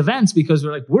these events, because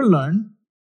we're like, we'll learn.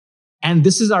 And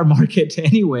this is our market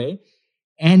anyway.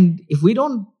 And if we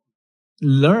don't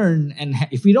learn, and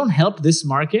if we don't help this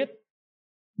market,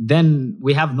 then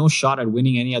we have no shot at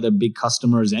winning any other big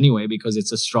customers anyway, because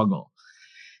it's a struggle.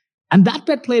 And that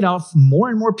bet played out. More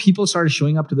and more people started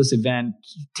showing up to this event.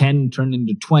 10 turned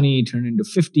into 20, turned into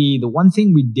 50. The one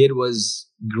thing we did was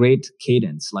great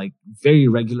cadence. Like, very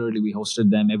regularly, we hosted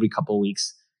them every couple of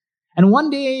weeks. And one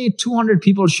day, 200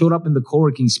 people showed up in the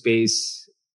co-working space.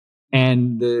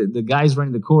 And the guys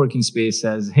running the co-working space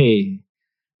says, hey,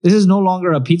 this is no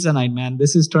longer a pizza night, man.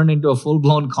 This is turned into a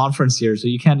full-blown conference here. So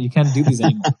you can't do this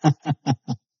anymore.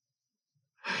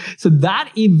 So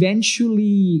that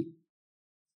eventually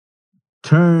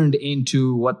turned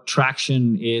into what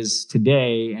Traction is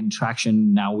today. And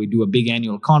Traction, now we do a big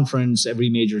annual conference.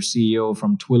 Every major CEO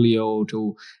from Twilio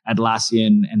to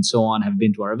Atlassian and so on have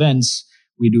been to our events.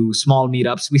 We do small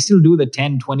meetups. We still do the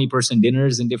 10, 20-person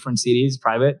dinners in different cities,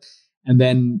 private. And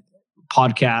then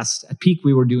podcasts. At peak,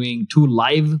 we were doing 2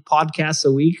 live podcasts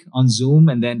a week on Zoom,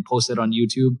 and then posted on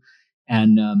YouTube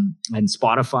and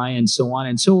Spotify and so on.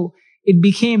 And so it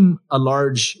became a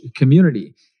large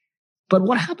community. But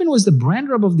what happened was the brand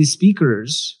rub of these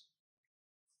speakers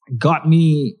got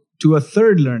me to a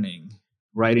third learning,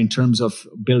 right, in terms of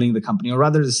building the company, or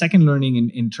rather the second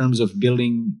learning in terms of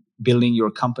building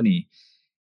your company,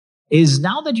 is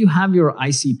now that you have your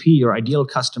ICP, your ideal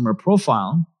customer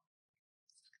profile,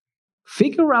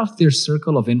 figure out their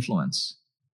circle of influence.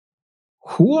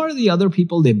 Who are the other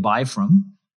people they buy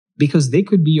from? Because they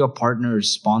could be your partners,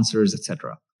 sponsors,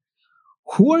 etc.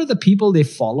 Who are the people they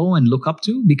follow and look up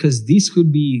to? Because these could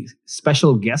be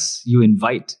special guests you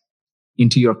invite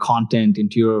into your content,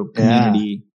 into your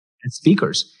community and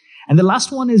speakers. And the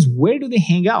last one is, where do they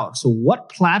hang out? So what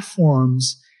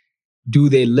platforms do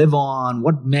they live on?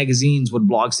 What magazines, what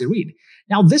blogs they read?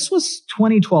 Now, this was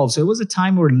 2012. So it was a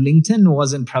time where LinkedIn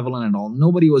wasn't prevalent at all.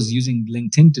 Nobody was using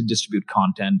LinkedIn to distribute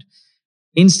content.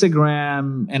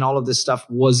 Instagram and all of this stuff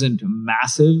wasn't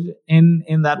massive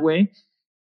in that way.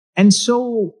 And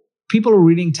so people were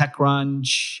reading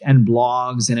TechCrunch and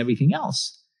blogs and everything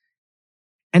else.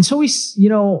 And so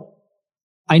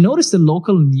I noticed the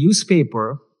local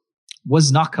newspaper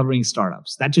was not covering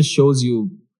startups. That just shows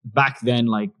you back then,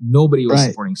 like, nobody was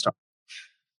supporting startups.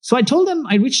 So I told them,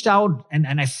 I reached out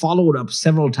and I followed up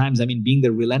several times. I mean, being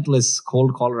the relentless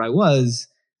cold caller I was,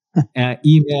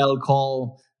 email,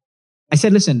 call. I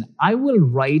said, listen, I will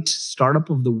write Startup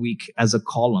of the Week as a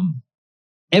column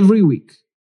every week.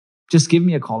 Just give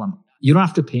me a column. You don't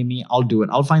have to pay me. I'll do it.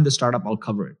 I'll find the startup. I'll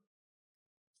cover it.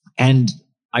 And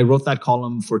I wrote that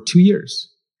column for 2 years.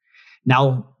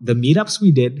 Now, the meetups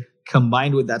we did,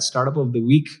 combined with that Startup of the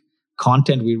Week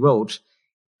content we wrote,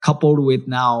 coupled with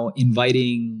now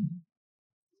inviting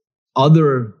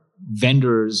other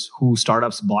vendors who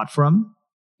startups bought from,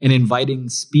 and inviting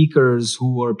speakers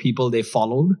who were people they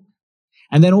followed.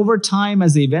 And then over time,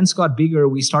 as the events got bigger,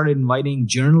 we started inviting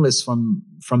journalists from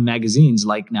magazines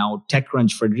like now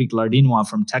TechCrunch. Frederic Lardinois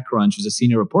from TechCrunch, who's a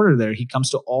senior reporter there. He comes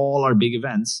to all our big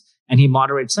events and he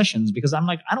moderates sessions because I'm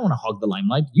like, I don't want to hog the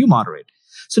limelight. You moderate.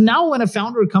 So now when a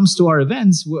founder comes to our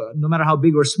events, no matter how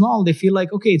big or small, they feel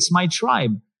like, okay, it's my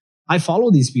tribe. I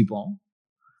follow these people.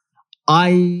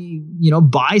 I,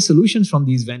 buy solutions from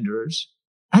these vendors,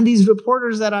 and these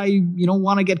reporters that I,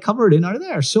 want to get covered in are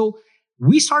there. So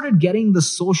we started getting the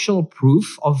social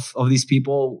proof of these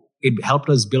people. It helped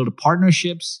us build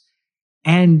partnerships,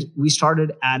 and we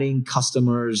started adding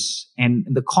customers, and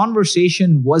the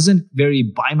conversation wasn't very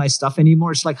buy my stuff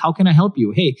anymore. It's like, how can I help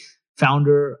you? Hey,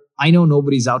 founder, I know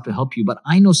nobody's out to help you, but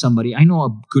I know somebody. I know a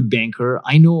good banker.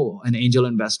 I know an angel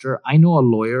investor. I know a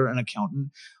lawyer, an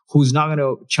accountant who's not going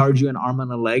to charge you an arm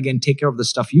and a leg and take care of the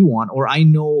stuff you want. Or I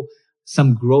know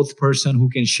some growth person who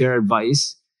can share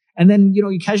advice. And then,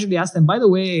 you casually ask them, by the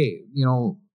way,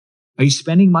 are you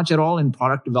spending much at all in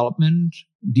product development?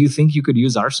 Do you think you could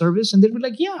use our service? And they'd be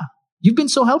like, yeah, you've been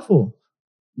so helpful.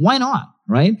 Why not?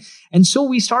 Right. And so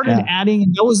we started adding,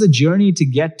 and that was the journey to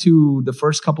get to the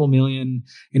first couple million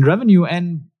in revenue.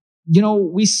 And,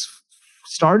 we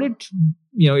started,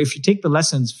 if you take the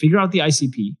lessons, figure out the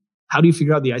ICP. How do you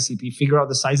figure out the ICP? Figure out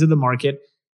the size of the market,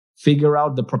 figure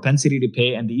out the propensity to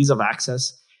pay and the ease of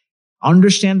access.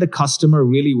 Understand the customer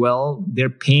really well, their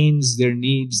pains, their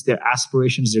needs, their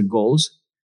aspirations, their goals.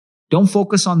 Don't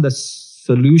focus on the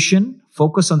solution,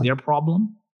 focus on their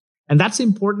problem. And that's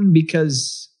important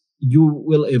because you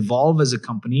will evolve as a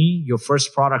company. Your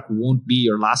first product won't be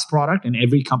your last product. And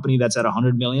every company that's at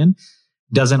 100 million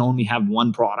doesn't only have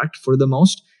one product for the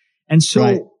most. And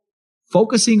so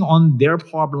focusing on their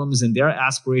problems and their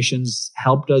aspirations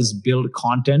helped us build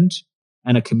content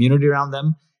and a community around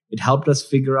them. It helped us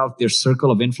figure out their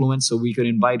circle of influence so we could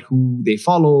invite who they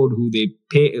followed, who they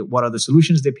pay, what are the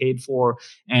solutions they paid for,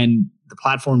 and the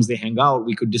platforms they hang out.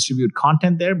 We could distribute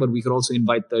content there, but we could also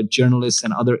invite the journalists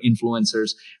and other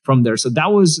influencers from there. So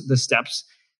that was the steps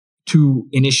to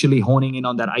initially honing in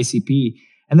on that ICP.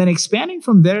 And then expanding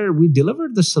from there, we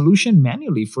delivered the solution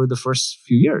manually for the first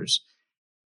few years.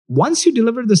 Once you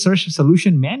deliver the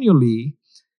solution manually,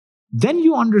 then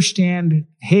you understand,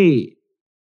 hey,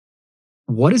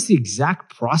 what is the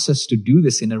exact process to do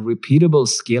this in a repeatable,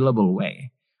 scalable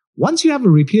way? Once you have a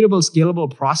repeatable,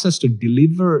 scalable process to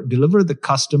deliver the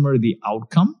customer the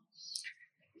outcome,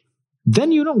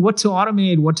 then you know what to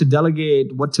automate, what to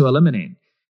delegate, what to eliminate.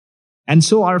 And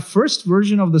so our first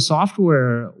version of the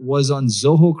software was on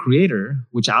Zoho Creator,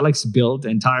 which Alex built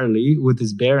entirely with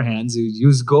his bare hands. He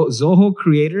used Zoho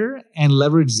Creator and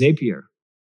leveraged Zapier.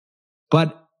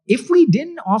 But if we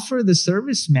didn't offer the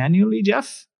service manually,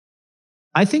 Jeff,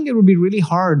 I think it would be really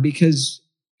hard because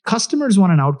customers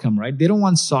want an outcome, right? They don't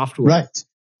want software.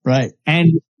 Right.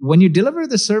 And when you deliver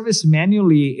the service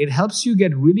manually, it helps you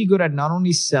get really good at not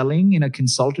only selling in a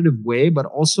consultative way, but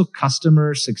also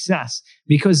customer success.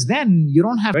 Because then you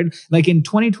don't have, right? Like in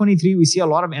 2023, we see a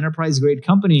lot of enterprise grade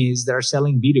companies that are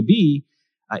selling B2B.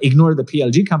 Ignore the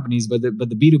PLG companies, but the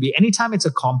B2B. Anytime it's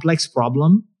a complex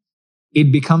problem,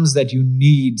 it becomes that you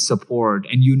need support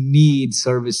and you need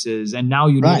services. And now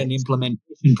you need an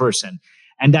implementation person.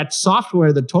 And that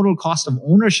software, the total cost of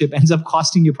ownership ends up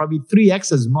costing you probably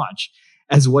 3x as much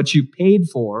as what you paid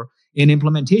for in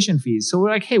implementation fees. So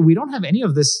we're like, hey, we don't have any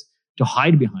of this to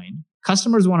hide behind.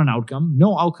 Customers want an outcome,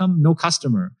 no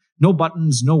customer, no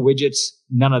buttons, no widgets,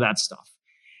 none of that stuff.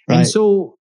 Right. And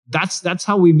so that's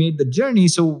how we made the journey.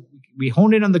 So we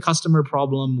honed in on the customer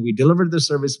problem. We delivered the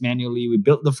service manually. We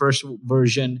built the first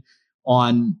version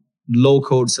on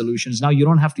low-code solutions. Now, you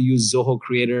don't have to use Zoho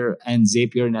Creator and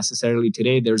Zapier necessarily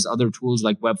today. There's other tools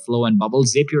like Webflow and Bubble.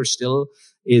 Zapier still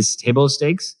is table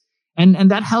stakes.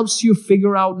 And that helps you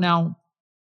figure out now,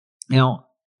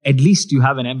 at least you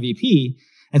have an MVP.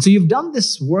 And so you've done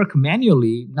this work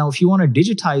manually. Now, if you want to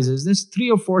digitize this, there's 3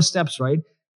 or 4 steps, right?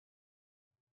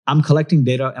 I'm collecting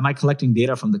data. Am I collecting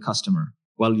data from the customer?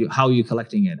 Well, how are you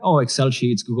collecting it? Oh, Excel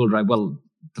sheets, Google Drive. Well,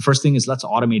 the first thing is let's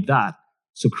automate that.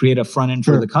 So create a front end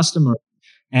for the customer,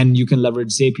 and you can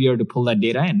leverage Zapier to pull that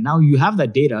data in. Now you have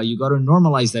that data. You got to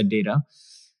normalize that data,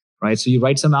 right? So you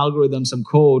write some algorithm, some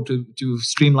code to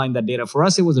streamline that data. For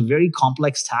us, it was a very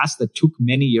complex task that took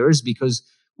many years because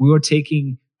we were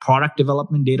taking product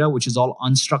development data, which is all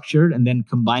unstructured, and then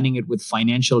combining it with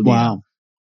financial data. Wow.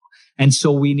 And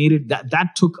so we needed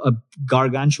that took a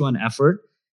gargantuan effort.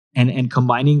 And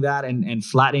combining that and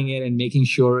flattening it and making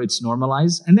sure it's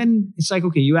normalized. And then it's like,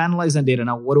 okay, you analyze that data.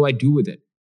 Now, what do I do with it?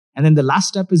 And then the last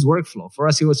step is workflow. For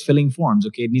us, it was filling forms.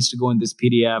 Okay, it needs to go in this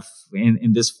PDF,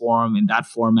 in this form, in that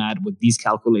format with these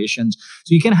calculations.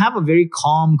 So you can have a very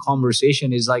calm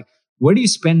conversation. Is like, where do you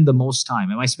spend the most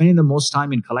time? Am I spending the most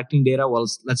time in collecting data? Well,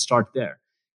 let's start there.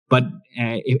 But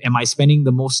am I spending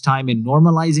the most time in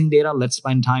normalizing data? Let's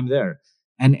spend time there.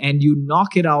 And you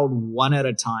knock it out one at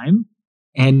a time.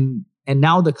 And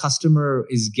now the customer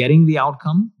is getting the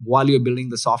outcome while you're building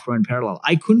the software in parallel.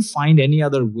 I couldn't find any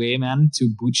other way, man, to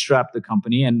bootstrap the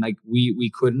company. And like we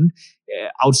couldn't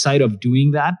outside of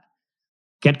doing that.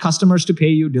 Get customers to pay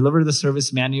you, deliver the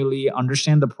service manually,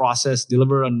 understand the process,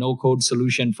 deliver a no-code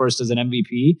solution first as an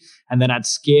MVP, and then at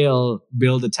scale,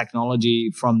 build the technology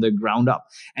from the ground up.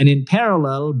 And in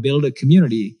parallel, build a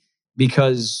community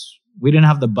because we didn't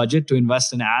have the budget to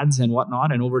invest in ads and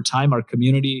whatnot. And over time, our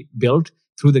community built.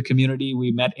 Through the community, we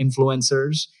met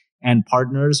influencers and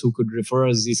partners who could refer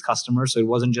us these customers. So it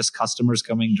wasn't just customers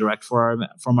coming direct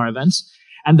from our events.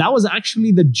 And that was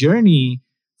actually the journey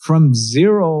from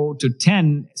 0 to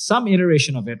 10, some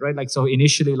iteration of it, right? Like, so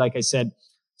initially, like I said,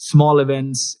 small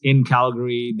events in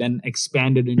Calgary, then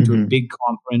expanded into a big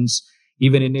conference,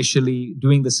 even initially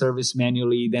doing the service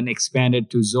manually, then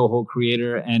expanded to Zoho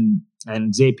Creator and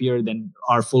Zapier, then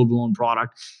our full-blown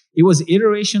product. It was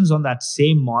iterations on that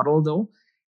same model though.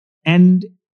 And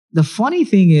the funny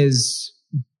thing is,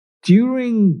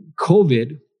 during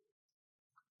COVID,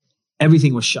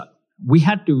 everything was shut. We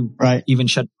had to even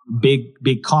shut a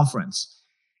big conference.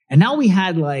 And now we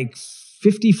had like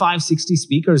 55, 60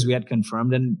 speakers we had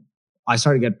confirmed. And I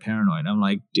started to get paranoid. I'm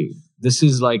like, dude, this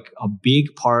is like a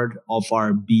big part of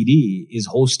our BD is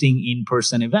hosting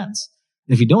in-person events.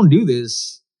 And if you don't do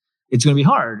this, it's going to be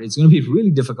hard. It's going to be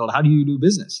really difficult. How do you do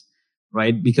business?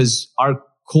 Right? Because our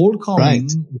cold calling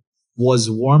was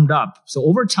warmed up. So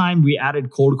over time, we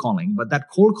added cold calling. But that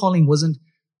cold calling wasn't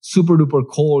super duper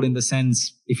cold in the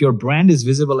sense, if your brand is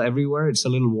visible everywhere, it's a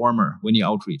little warmer when you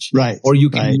outreach. Right. Or you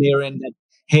can layer in that,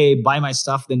 hey, buy my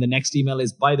stuff. Then the next email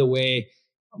is, by the way,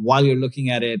 while you're looking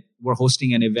at it, we're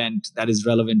hosting an event that is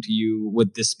relevant to you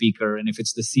with this speaker. And if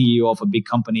it's the CEO of a big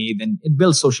company, then it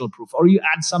builds social proof. Or you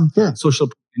add some social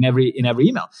proof in every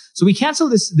email. So we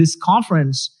canceled this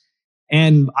conference,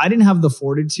 and I didn't have the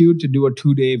fortitude to do a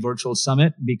 2-day virtual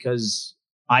summit because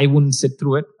I wouldn't sit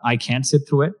through it. I can't sit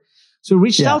through it. So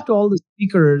reached out to all the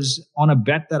speakers on a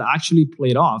bet that actually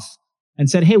played off and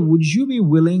said, hey, would you be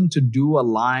willing to do a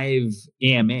live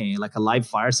AMA, like a live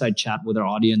fireside chat with our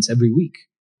audience every week?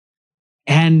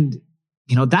 And,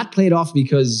 that played off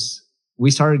because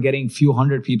we started getting few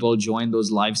hundred people join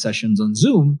those live sessions on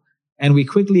Zoom, and we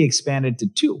quickly expanded to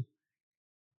 2.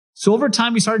 So over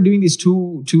time, we started doing these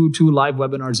two live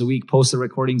webinars a week, post the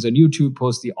recordings on YouTube,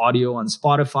 post the audio on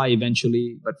Spotify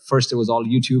eventually. But first it was all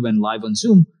YouTube and live on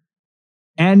Zoom.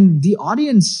 And the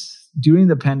audience during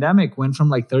the pandemic went from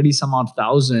like 30 some odd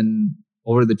thousand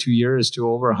over the 2 years to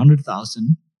over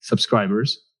 100,000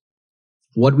 subscribers.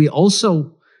 What we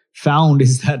also found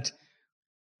is that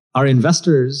our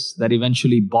investors that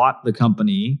eventually bought the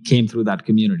company came through that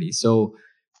community. So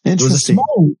there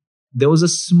was a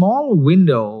small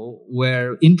window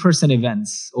where in-person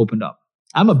events opened up.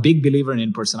 I'm a big believer in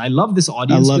in-person. I love this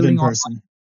audience. I love in-person. Online.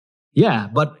 Yeah,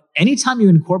 but anytime you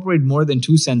incorporate more than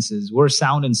 2 senses, we're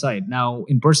sound and sight. Now,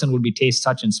 in-person would be taste,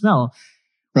 touch, and smell.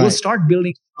 We'll start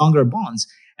building stronger bonds.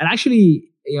 And actually,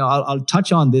 I'll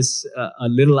touch on this a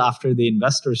little after the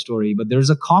investor story, but there's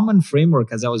a common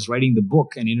framework as I was writing the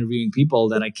book and interviewing people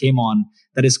that I came on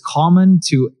that is common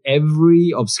to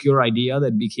every obscure idea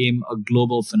that became a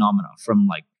global phenomenon, from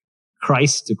like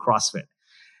Christ to CrossFit.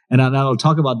 And I'll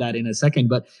talk about that in a second.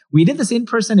 But we did this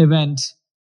in-person event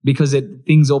because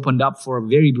things opened up for a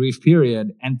very brief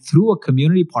period, and through a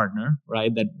community partner,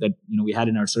 right, that we had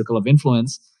in our circle of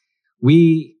influence,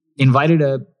 we invited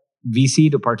a VC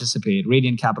to participate,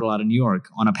 Radiant Capital out of New York,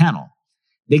 on a panel.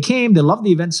 They came, they loved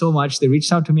the event so much, they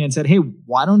reached out to me and said, hey,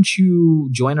 why don't you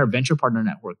join our venture partner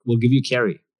network? We'll give you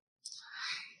carry.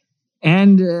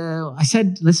 And I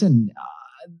said, listen,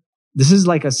 this is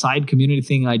like a side community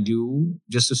thing I do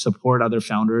just to support other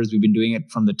founders. We've been doing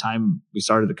it from the time we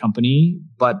started the company,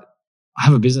 but I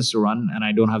have a business to run and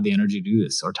I don't have the energy to do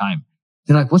this or time.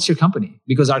 They're like, what's your company?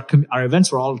 Because our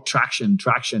events were all traction,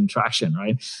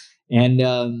 right?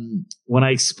 And when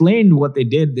I explained what they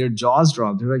did, their jaws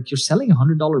dropped. They're like, you're selling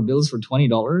 $100 bills for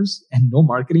 $20 and no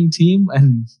marketing team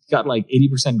and got like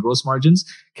 80% gross margins.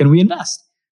 Can we invest?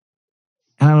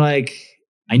 And I'm like,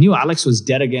 I knew Alex was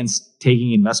dead against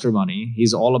taking investor money.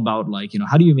 He's all about like,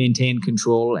 how do you maintain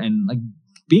control? And like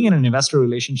being in an investor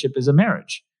relationship is a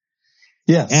marriage.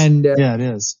 Yes. And yeah, it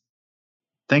is.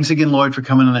 Thanks again, Lloyd, for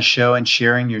coming on the show and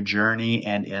sharing your journey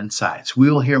and insights. We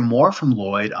will hear more from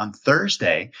Lloyd on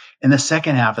Thursday in the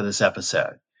second half of this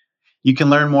episode. You can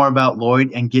learn more about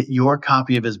Lloyd and get your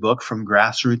copy of his book, From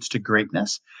Grassroots to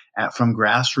Greatness, at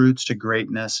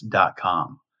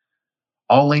FromGrassrootsToGreatness.com.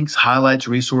 All links, highlights,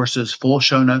 resources, full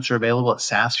show notes are available at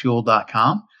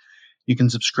SaaSfuel.com. You can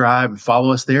subscribe and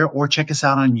follow us there or check us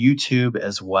out on YouTube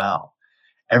as well.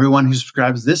 Everyone who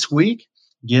subscribes this week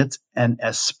gets an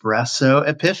espresso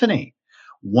epiphany.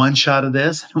 One shot of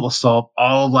this will solve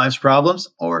all of life's problems,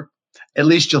 or at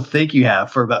least you'll think you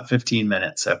have, for about 15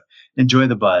 minutes. So enjoy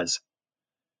the buzz.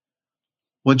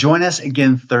 Well, join us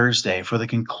again Thursday for the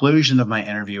conclusion of my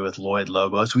interview with Lloyd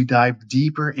Lobo as we dive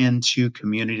deeper into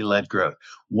community-led growth.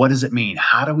 What does it mean?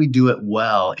 How do we do it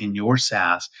well in your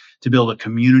SaaS to build a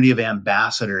community of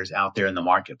ambassadors out there in the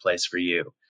marketplace for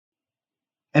you?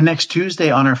 And next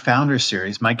Tuesday on our Founder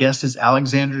Series, my guest is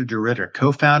Alexander DeRitter,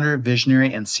 co-founder,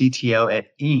 visionary, and CTO at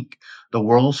Ink, the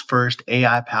world's first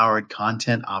AI-powered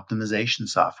content optimization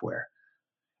software.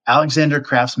 Alexander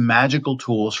crafts magical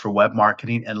tools for web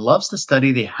marketing and loves to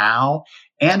study the how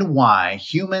and why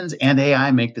humans and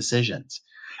AI make decisions.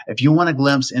 If you want a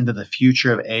glimpse into the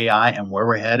future of AI and where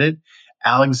we're headed,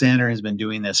 Alexander has been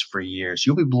doing this for years.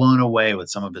 You'll be blown away with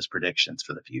some of his predictions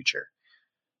for the future.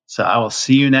 So I will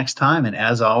see you next time, and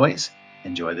as always,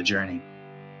 enjoy the journey.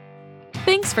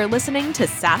 Thanks for listening to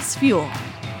SaaS Fuel.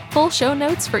 Full show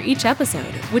notes for each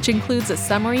episode, which includes a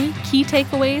summary, key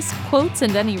takeaways, quotes,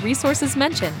 and any resources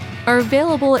mentioned, are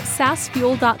available at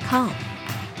SaaSfuel.com.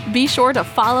 Be sure to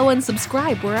follow and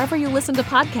subscribe wherever you listen to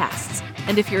podcasts.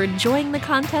 And if you're enjoying the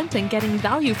content and getting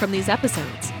value from these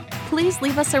episodes, please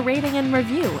leave us a rating and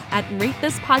review at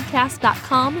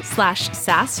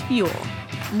ratethispodcast.com/SaaSfuel.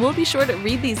 We'll be sure to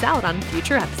read these out on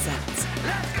future episodes.